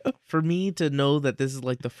 So. For me to know that this is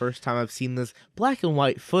like the first time I've seen this black and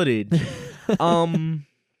white footage, I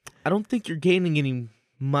don't think you're gaining any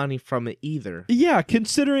money from it either. Yeah,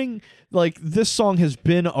 considering like this song has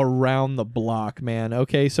been around the block, man.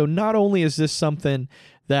 Okay, so not only is this something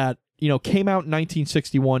that, you know, came out in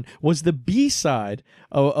 1961, was the B-side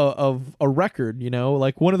of a record, you know,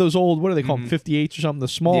 like one of those old, what do they call them, 58s or something, the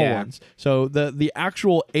small ones. So the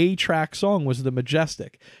actual A-track song was the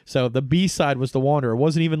Majestic. So the B-side was the Wanderer. It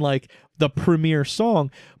wasn't even like the premiere song.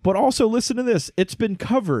 But also, listen to this. It's been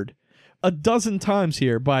covered a dozen times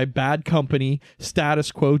here by Bad Company,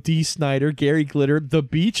 Status Quo, Dee Snider, Gary Glitter, The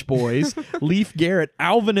Beach Boys, Leif Garrett,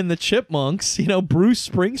 Alvin and the Chipmunks, you know, Bruce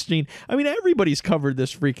Springsteen. I mean, everybody's covered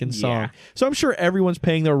this freaking song. Yeah. So I'm sure everyone's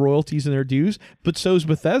paying their royalties and their dues, but so's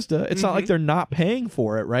Bethesda. It's not like they're not paying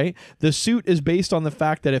for it, right? The suit is based on the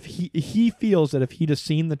fact that if he feels that if he'd have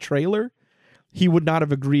seen the trailer, he would not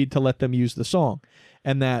have agreed to let them use the song.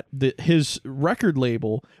 And that his record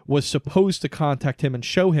label was supposed to contact him and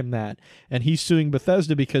show him that. And he's suing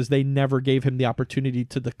Bethesda because they never gave him the opportunity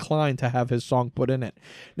to decline to have his song put in it.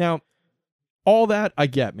 Now, all that I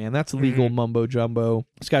get, man. That's legal mumbo jumbo.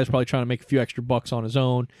 This guy's probably trying to make a few extra bucks on his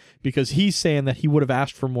own because he's saying that he would have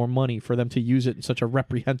asked for more money for them to use it in such a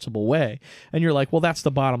reprehensible way. And you're like, well, that's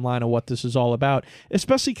the bottom line of what this is all about,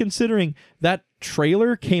 especially considering that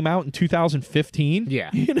trailer came out in 2015.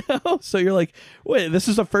 Yeah. You know? So you're like, wait, this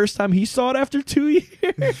is the first time he saw it after 2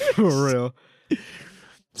 years? For real.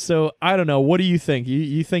 So I don't know. What do you think?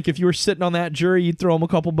 You think if you were sitting on that jury, you'd throw him a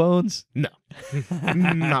couple bones? No.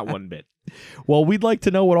 Not one bit. Well, we'd like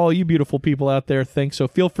to know what all you beautiful people out there think, so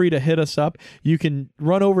feel free to hit us up. You can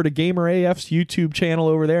run over to Gamer AF's YouTube channel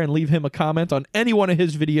over there and leave him a comment on any one of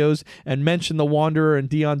his videos and mention The Wanderer and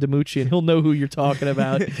Dion DiMucci, and he'll know who you're talking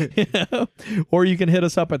about. You know? Or you can hit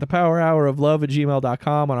us up at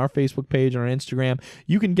thepowerhouroflove@gmail.com, on our Facebook page, and our Instagram.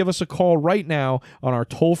 You can give us a call right now on our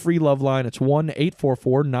toll-free love line. It's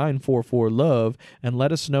 1-844-944-LOVE, and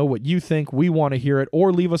let us know what you think. We want to hear it,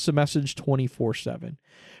 or leave us a message 24/7.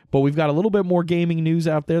 But we've got a little bit more gaming news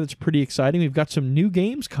out there that's pretty exciting. We've got some new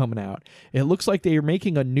games coming out. It looks like they are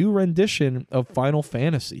making a new rendition of Final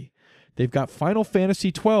Fantasy. They've got Final Fantasy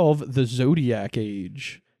XII, The Zodiac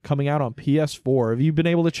Age, coming out on PS4. Have you been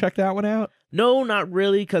able to check that one out? No, not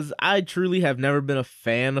really, because I truly have never been a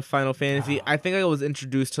fan of Final Fantasy. I think I was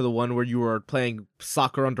introduced to the one where you were playing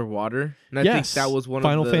soccer underwater. And I think that was one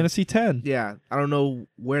Final of the... Fantasy X. Yeah, I don't know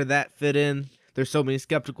where that fit in. There's so many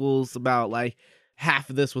skepticals about, like, half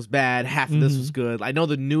of this was bad, half of this was good. I know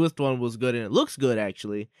the newest one was good, and it looks good,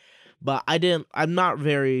 actually. But I'm not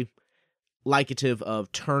very ligative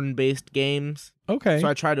of turn-based games. Okay. So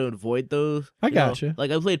I try to avoid those. I gotcha.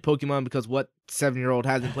 Like, I played Pokemon because what 7-year-old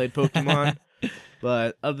hasn't played Pokemon?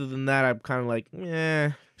 But other than that, I'm kind of like,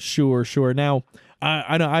 eh. Sure. Now,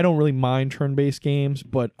 I don't really mind turn-based games,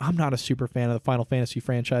 but I'm not a super fan of the Final Fantasy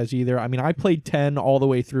franchise either. I mean, I played 10 all the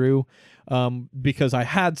way through. because I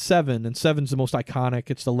had 7, and 7's the most iconic.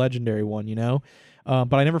 It's the legendary one, you know.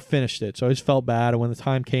 But I never finished it, so I just felt bad. And when the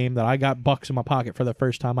time came that I got bucks in my pocket for the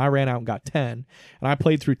first time, I ran out and got 10, and I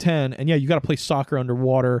played through 10. And yeah, you got to play soccer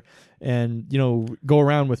underwater, and go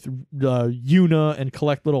around with Yuna and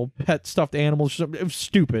collect little pet stuffed animals. It was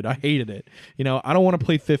stupid. I hated it. I don't want to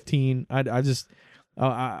play 15. I just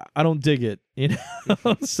I don't dig it.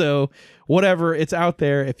 So whatever, it's out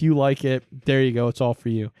there. If you like it, there you go. It's all for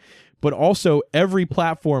you. But also every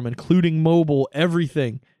platform, including mobile,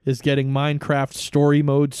 everything is getting Minecraft Story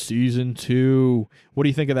Mode Season 2. What do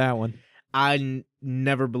you think of that one? I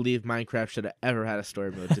never believed Minecraft should have ever had a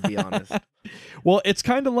story mode, to be honest. Well, it's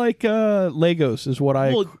kind of like Legos is what I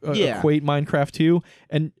equate Minecraft to.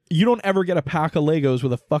 And you don't ever get a pack of Legos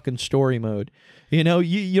with a fucking story mode. You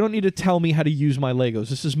don't need to tell me how to use my Legos.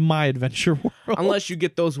 This is my adventure world. Unless you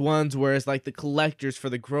get those ones where it's like the collectors for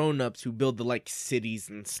the grown-ups who build the cities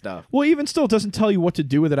and stuff. Well, even still, it doesn't tell you what to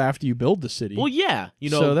do with it after you build the city. Well, yeah.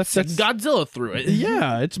 So that's Godzilla through it.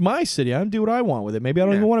 Yeah, it's my city. I don't do what I want with it. Maybe I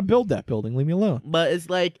don't even want to build that building. Leave me alone. But it's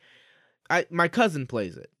like, my cousin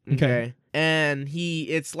plays it. Okay. And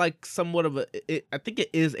it's like somewhat of I think it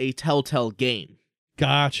is a Telltale game.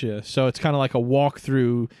 Gotcha. So it's kind of like a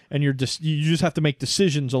walkthrough, and you just have to make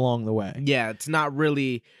decisions along the way. Yeah, it's not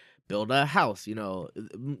really build a house.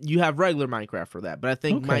 You have regular Minecraft for that, but I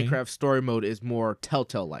think Minecraft Story Mode is more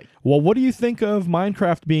Telltale-like. Well, what do you think of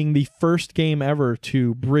Minecraft being the first game ever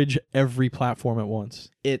to bridge every platform at once?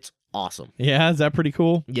 It's awesome. Yeah, is that pretty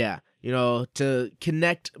cool? Yeah, to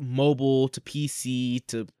connect mobile to PC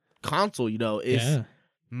to console, is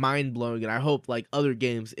mind-blowing, and I hope other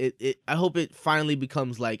games I hope it finally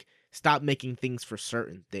becomes stop making things for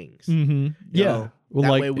certain things. Mm-hmm. Yeah. Well,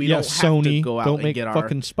 that way we don't Sony, have to go out don't and make get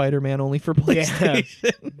fucking Spider-Man only for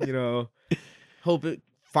PlayStation. Hope it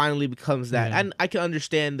finally becomes that. And I can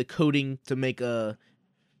understand the coding to make a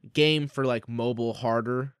game for mobile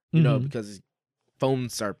harder, because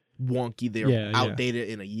phones are wonky. They're outdated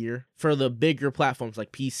in a year. For the bigger platforms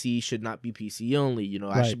like PC should not be PC only.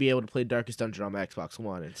 I should be able to play Darkest Dungeon on my Xbox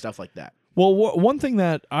One and stuff like that. Well, one thing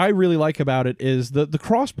that I really like about it is the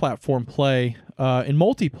cross-platform play in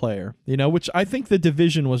multiplayer, which I think The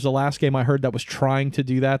Division was the last game I heard that was trying to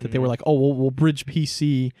do that they were like, oh, we'll bridge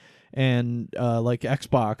PC and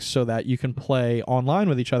Xbox so that you can play online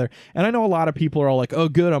with each other. And I know a lot of people are all like, oh,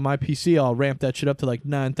 good, on my PC, I'll ramp that shit up to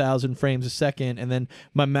 9,000 frames a second, and then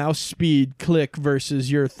my mouse speed click versus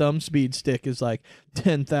your thumb speed stick is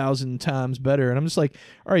 10,000 times better. And I'm just like,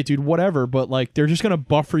 all right, dude, whatever, but they're just going to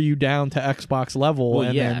buffer you down to Xbox level,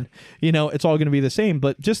 then, it's all going to be the same.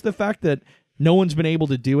 But just the fact that no one's been able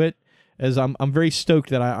to do it, as I'm very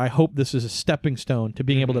stoked that I hope this is a stepping stone to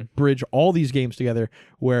being able to bridge all these games together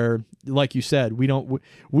where, like you said, we don't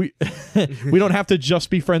don't have to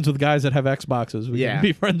just be friends with guys that have Xboxes. We can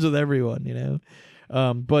be friends with everyone,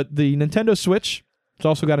 But the Nintendo Switch, it's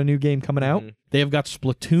also got a new game coming out. They have got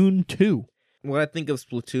Splatoon 2. What I think of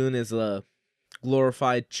Splatoon is a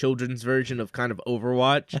glorified children's version of kind of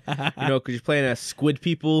Overwatch, because you're playing as squid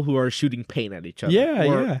people who are shooting paint at each other.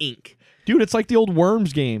 Or ink. Dude, it's like the old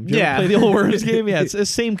Worms game. Did you ever play the old Worms game? Yeah, it's the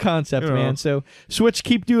same concept, man. So Switch,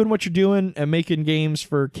 keep doing what you're doing and making games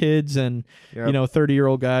for kids and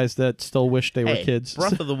 30-year-old guys that still wish they were kids.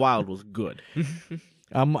 Breath of the Wild was good.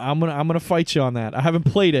 I'm gonna fight you on that. I haven't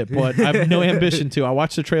played it, but I have no ambition to. I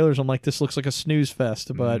watched the trailers. I'm like, this looks like a snooze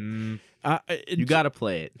fest, but you gotta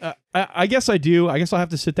play it. I guess I do. I guess I'll have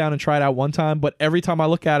to sit down and try it out one time. But every time I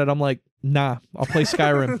look at it, I'm like, nah, I'll play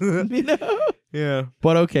Skyrim. Yeah.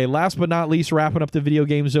 But okay, last but not least, wrapping up the video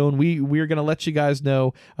game zone, we're going to let you guys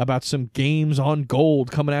know about some games on gold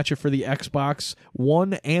coming at you for the Xbox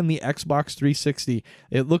One and the Xbox 360.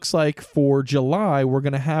 It looks like for July, we're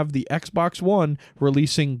going to have the Xbox One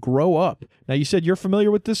releasing Grow Up. Now, you said you're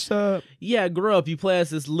familiar with this? Yeah, Grow Up. You play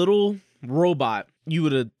as this little robot. You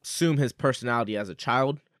would assume his personality as a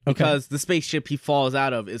child because the spaceship he falls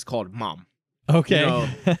out of is called Mom. Okay.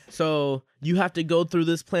 So you have to go through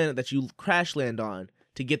this planet that you crash land on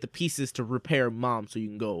to get the pieces to repair Mom so you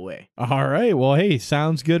can go away. All right. Well, hey,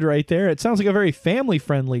 sounds good right there. It sounds like a very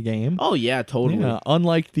family-friendly game. Oh, yeah, totally. Yeah,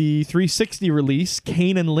 unlike the 360 release,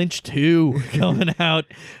 Kane and Lynch 2 coming out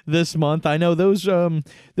this month. I know those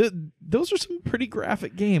those are some pretty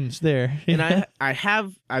graphic games there. And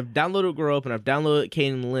I've downloaded Grow Up and I've downloaded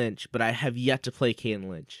Kane and Lynch, but I have yet to play Kane and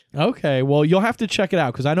Lynch. Okay, well, you'll have to check it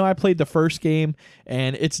out because I know I played the first game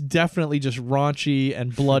and it's definitely just raunchy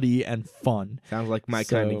and bloody and fun. Sounds like my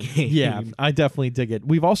kind of game. Yeah, I definitely dig it.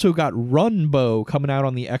 We've also got Runbow coming out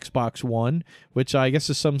on the Xbox One, which I guess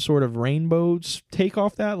is some sort of Rainbow's take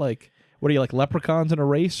off that. What are you, like Leprechauns in a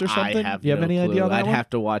race or something? I have Do you have no any clue. idea on that I'd one? have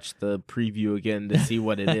to watch the preview again to see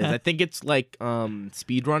what it is. I think it's like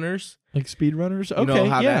speedrunners. Like speedrunners? Okay, You know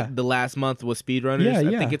how yeah. the last month was speedrunners? Yeah, I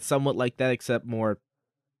yeah. think it's somewhat like that, except more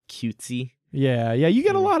cutesy. Yeah, you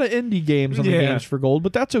get a lot of indie games on the Yeah. Games for Gold,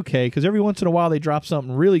 but that's okay because every once in a while they drop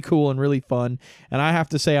something really cool and really fun. And I have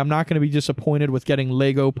to say, I'm not going to be disappointed with getting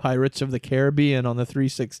Lego Pirates of the Caribbean on the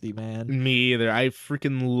 360, man. Me either. I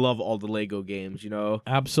freaking love all the Lego games, you know?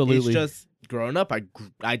 Absolutely. It's just growing up,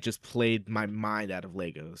 I just played my mind out of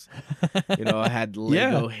Legos. You know, I had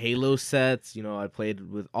Lego Halo sets. You know, I played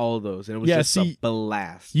with all of those, and it was just a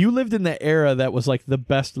blast. You lived in the era that was like the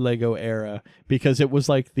best Lego era because it was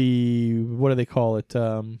like the, what do they call it?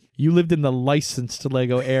 You lived in the licensed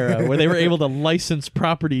Lego era where they were able to license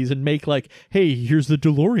properties and make like, hey, here's the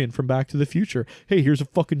DeLorean from Back to the Future. Hey, here's a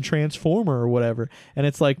fucking Transformer or whatever. And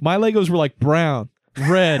it's like my Legos were like brown,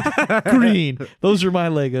 red, green. Those are my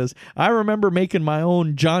Legos. I remember making my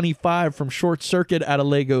own Johnny 5 from Short Circuit out of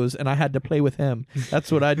Legos, and I had to play with him.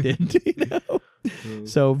 That's what I did. You know?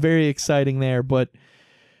 So very exciting there. But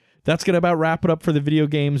that's going to about wrap it up for the Video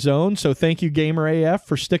Game Zone. So thank you, Gamer AF,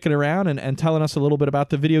 for sticking around and telling us a little bit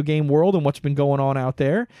about the video game world and what's been going on out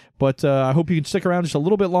there. But I hope you can stick around just a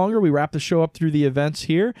little bit longer. We wrap the show up through the events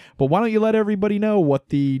here. But why don't you let everybody know what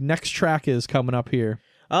the next track is coming up here?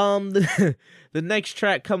 The next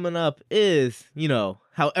track coming up is, you know,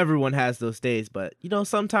 how everyone has those days, but, you know,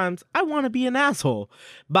 sometimes I want to be an asshole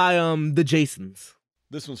by, the Jasons.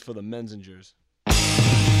 This one's for the mensengers. I'll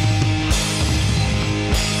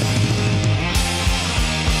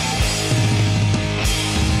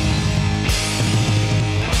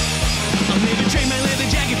never trade my leather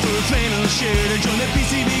jacket for a flannel shirt or join the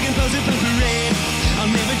PC vegan posing for parade. I'll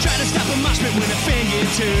never try to stop a mosh pit when a fan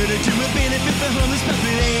gets hurt or do a benefit for homeless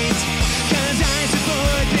puppet aids. Cause I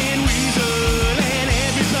support Ben Weasel and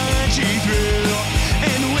every punch he threw.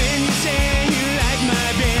 And when you say you like my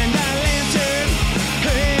band, I'll answer,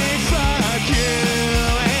 hey, fuck you,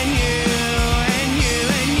 and you, and you,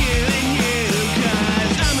 and you, and you.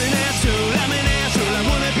 Cause I'm an asshole, I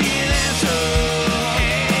wanna be an asshole.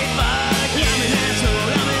 Hey, fuck you. I'm an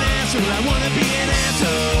asshole, I wanna be an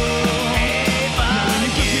asshole. Hey, fuck now when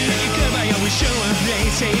you put me like a club, I always show up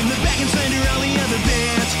late, say in the back and slander all the other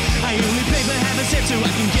bands. I only pay for half a step so I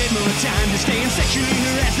can get more time to stay and sexually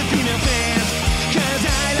harass the female fans. Cause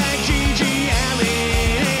I like Gigi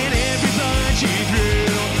Allen and every punch he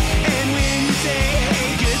threw. And when you say,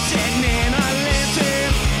 hey, good set, man, I'll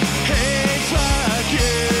answer, hey, fuck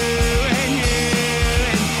you, and you,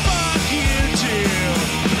 and fuck you too.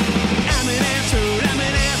 I'm an asshole,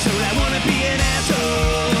 I wanna be an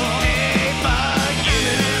asshole. Hey, fuck you.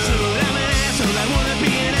 I'm an asshole, I wanna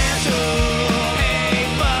be an asshole. Hey,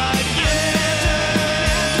 fuck you.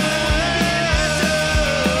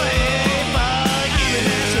 Hey, fuck you.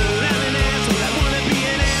 I'm an asshole, I wanna be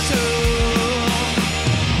an asshole.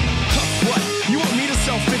 What? You want me to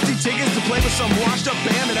sell 50 tickets to play with some washed up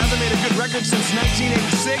band that hasn't made a good record since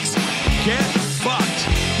 1986? Get fucked.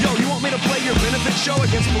 Yo, you want me to play your benefit show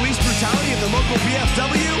against police brutality at the local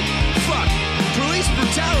VFW? Fuck. Police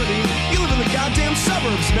brutality? You live in the goddamn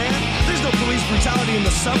suburbs, man. There's no police brutality in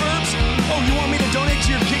the suburbs. Oh, you want me to donate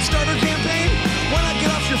to your Kickstarter campaign? Why not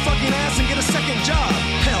get off your fucking ass and get a second job?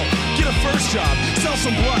 Hell, get a first job, sell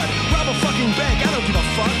some blood, rob a fucking bank, I don't give a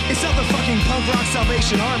fuck. It's not the fucking punk rock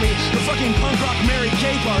Salvation Army, the fucking punk rock Mary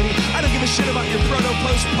Kay party. I don't give a shit about your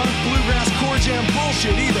proto-post-punk bluegrass core jam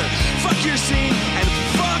bullshit either. Fuck your scene and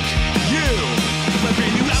fuck you. My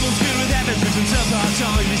brand new album's filled with half-assed and subpar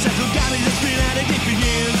songs. Recycled garbage that's been out of date for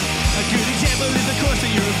years. A good example is the course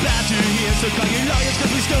that you're about to hear. So call your lawyers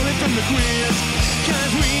cause we stole it from the quiz.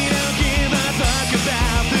 Cause we don't give a fuck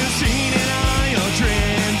about the scene and all your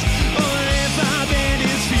trends. Or if our band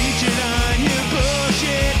is featured on your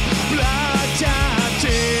bullshit blog top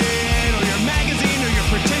 10. Or your magazine or your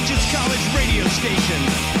pretentious college radio station.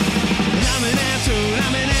 And I'm an asshole,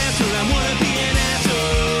 I wanna be an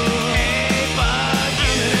asshole. Hey, fuck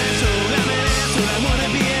you. I'm an asshole, I wanna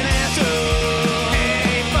be an asshole.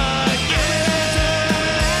 Hey, fuck you.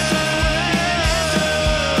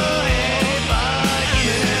 Hey, fuck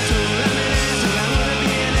you. I'm an asshole, I wanna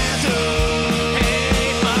be an asshole. Hey,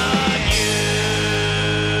 fuck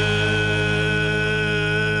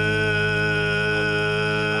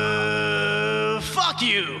you. Fuck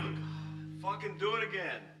you. Fucking do it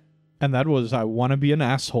again. And that was I Wanna Be an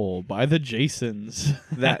Asshole by the Jasons.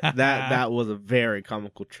 That was a very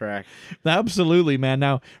comical track. Absolutely, man.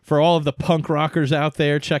 Now, for all of the punk rockers out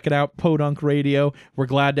there, check it out, Podunk Radio. We're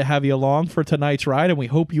glad to have you along for tonight's ride, and we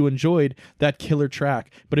hope you enjoyed that killer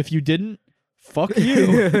track. But if you didn't, fuck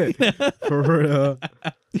you. For real.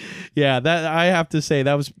 Yeah, that I have to say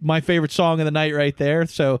that was my favorite song of the night right there.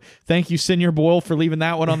 So thank you, Senior Boyle, for leaving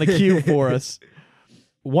that one on the queue for us.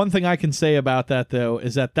 One thing I can say about that, though,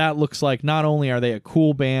 is that looks like not only are they a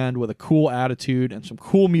cool band with a cool attitude and some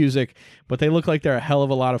cool music, but they look like they're a hell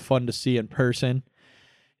of a lot of fun to see in person.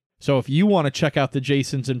 So if you want to check out the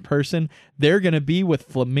Jasons in person, they're going to be with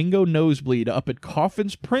Flamingo Nosebleed up at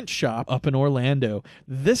Coffin's Print Shop up in Orlando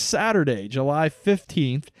this Saturday, July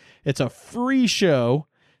 15th. It's a free show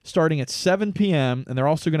starting at 7 p.m., and they're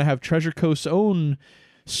also going to have Treasure Coast's own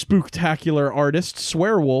spooktacular artist,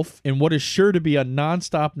 Swearwolf, in what is sure to be a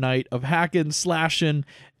nonstop night of hacking, slashing,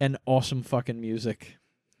 and awesome fucking music.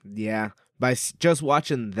 Yeah. By just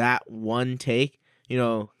watching that one take, you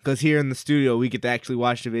know, because here in the studio, we get to actually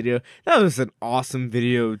watch the video. That was an awesome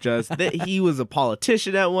video. Just that he was a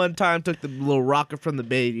politician at one time, took the little rocket from the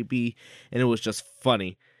baby, and it was just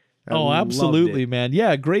funny. Oh, absolutely, man.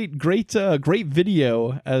 Yeah, great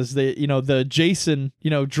video as the Jason,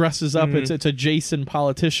 dresses up. Mm-hmm. It's a Jason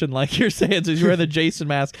politician, like you're saying. So he's wearing the Jason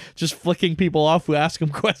mask, just flicking people off who ask him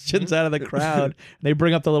questions out of the crowd. And they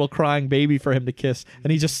bring up the little crying baby for him to kiss,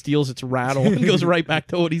 and he just steals its rattle and goes right back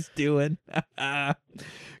to what he's doing.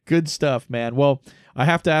 Good stuff, man. Well, I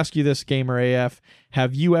have to ask you this, Gamer AF.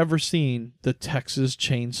 Have you ever seen the Texas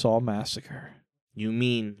Chainsaw Massacre? You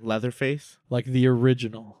mean Leatherface? Like the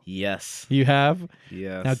original? Yes. You have?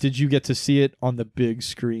 Yes. Now, did you get to see it on the big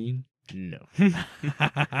screen? No.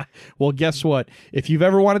 Well, guess what? If you've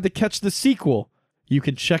ever wanted to catch the sequel, you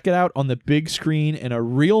can check it out on the big screen in a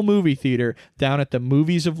real movie theater down at the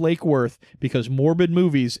Movies of Lake Worth, because Morbid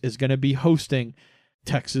Movies is going to be hosting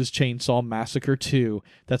Texas Chainsaw Massacre 2.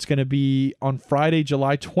 That's going to be on Friday,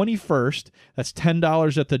 July 21st. That's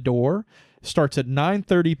 $10 at the door. Starts at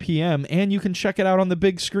 9:30 p.m. and you can check it out on the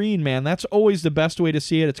big screen, man. That's always the best way to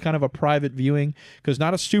see it. It's kind of a private viewing because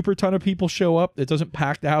not a super ton of people show up. It doesn't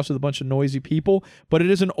pack the house with a bunch of noisy people, but it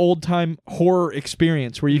is an old-time horror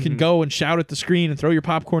experience where you can go and shout at the screen and throw your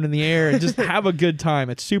popcorn in the air and just have a good time.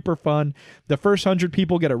 It's super fun. The first 100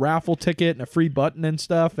 people get a raffle ticket and a free button and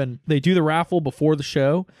stuff, and they do the raffle before the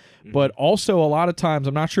show. But also a lot of times,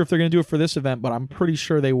 I'm not sure if they're going to do it for this event, but I'm pretty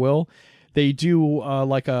sure they will. They do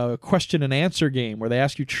like a question and answer game where they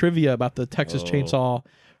ask you trivia about the Texas Chainsaw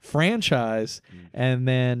franchise, and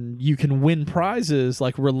then you can win prizes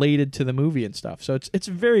like related to the movie and stuff. So it's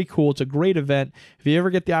very cool. It's a great event. If you ever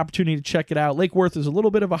get the opportunity to check it out, Lake Worth is a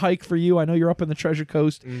little bit of a hike for you. I know you're up in the Treasure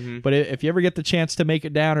Coast, but if you ever get the chance to make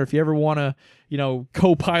it down, or if you ever want to,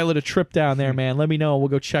 co-pilot a trip down there, man, let me know. We'll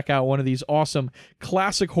go check out one of these awesome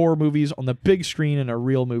classic horror movies on the big screen in a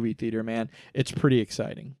real movie theater, man. It's pretty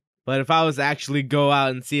exciting. But if I was to actually go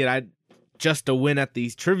out and see it, just to win at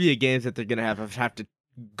these trivia games that they're going to have, I'd have to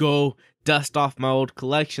go dust off my old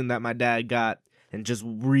collection that my dad got and just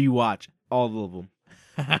rewatch all of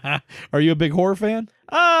them. Are you a big horror fan?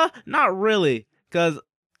 Not really. Because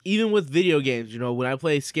even with video games, when I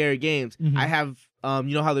play scary games, I have,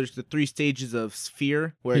 you know how there's the 3 stages of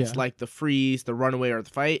fear, where it's like the freeze, the runaway, or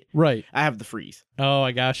the fight? Right. I have the freeze. Oh,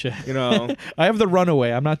 I gotcha. I have the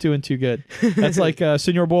runaway. I'm not doing too good. That's like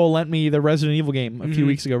Senor Boyle lent me the Resident Evil game a few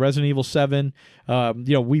weeks ago, Resident Evil 7.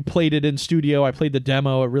 We played it in studio. I played the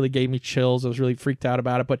demo. It really gave me chills. I was really freaked out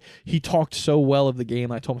about it. But he talked so well of the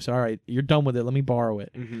game. I told him, I said, all right, you're done with it. Let me borrow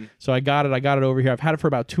it. So I got it. I got it over here. I've had it for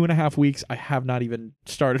about 2.5 weeks. I have not even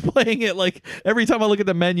started playing it. Like every time I look at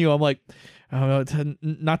the menu, I'm like, oh, no,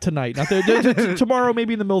 not tonight. Not tomorrow,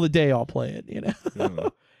 maybe in the middle of the day, I'll play it,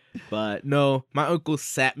 But no, my uncle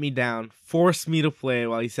sat me down, forced me to play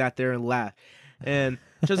while he sat there and laughed. And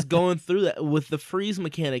just going through that with the freeze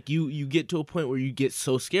mechanic, you get to a point where you get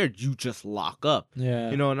so scared you just lock up. Yeah.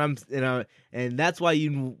 And that's why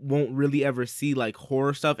you won't really ever see like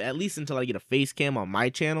horror stuff, at least until I get a face cam on my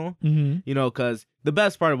channel. Because the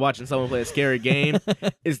best part of watching someone play a scary game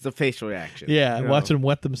is the facial reaction. Yeah, watching them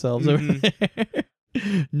wet themselves over there.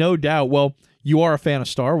 No doubt. Well, you are a fan of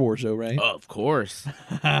Star Wars, though, right? Of course.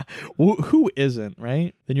 Who isn't,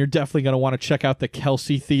 right? Then you're definitely going to want to check out the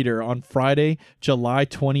Kelsey Theater on Friday, July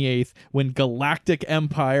 28th, when Galactic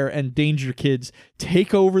Empire and Danger Kids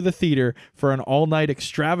take over the theater for an all-night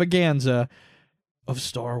extravaganza of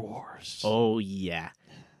Star Wars. Oh, yeah.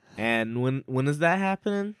 And when is that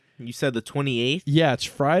happening? You said the 28th? Yeah, it's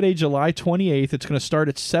Friday, July 28th. It's going to start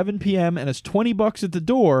at 7 p.m. and it's $20 at the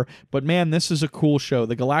door. But man, this is a cool show.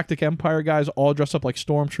 The Galactic Empire guys all dress up like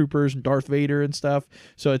stormtroopers and Darth Vader and stuff.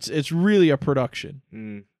 So it's really a production.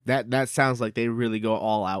 That sounds like they really go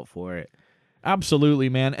all out for it. Absolutely,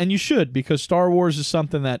 man. And you should, because Star Wars is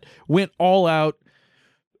something that went all out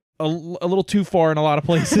a little too far in a lot of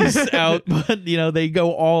places out, but they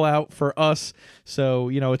go all out for us. So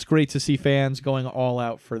it's great to see fans going all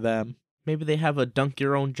out for them. Maybe they have a dunk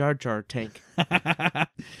your own Jar Jar tank.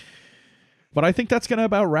 But I think that's going to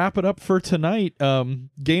about wrap it up for tonight.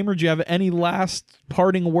 Gamer, do you have any last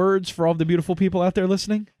parting words for all the beautiful people out there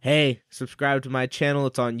listening? Hey, subscribe to my channel.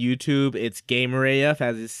 It's on YouTube. It's Gamer AF,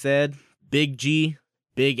 as it said. Big G,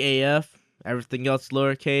 Big AF. Everything else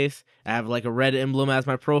lowercase. I have like a red emblem as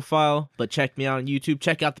my profile, but check me out on YouTube.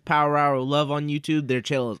 Check out the Power Hour of Love on YouTube. Their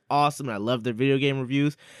channel is awesome. I love their video game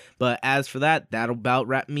reviews. But as for that, that'll about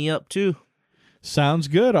wrap me up too. Sounds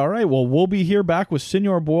good. All right. Well, we'll be here back with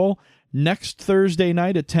Senor Boyle next Thursday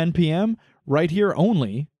night at 10 p.m. right here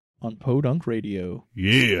only on Podunk Radio.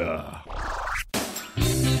 Yeah.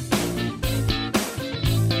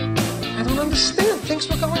 I don't understand. Things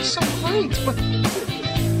were going so great, but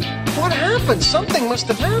what happened? Something must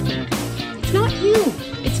have happened. It's not you.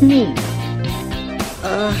 It's me.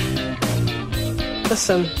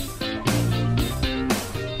 Listen.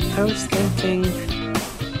 I was thinking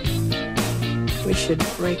we should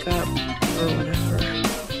break up or whatever.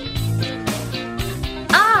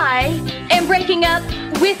 I am breaking up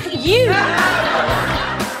with you.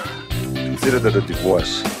 Consider that a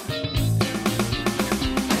divorce.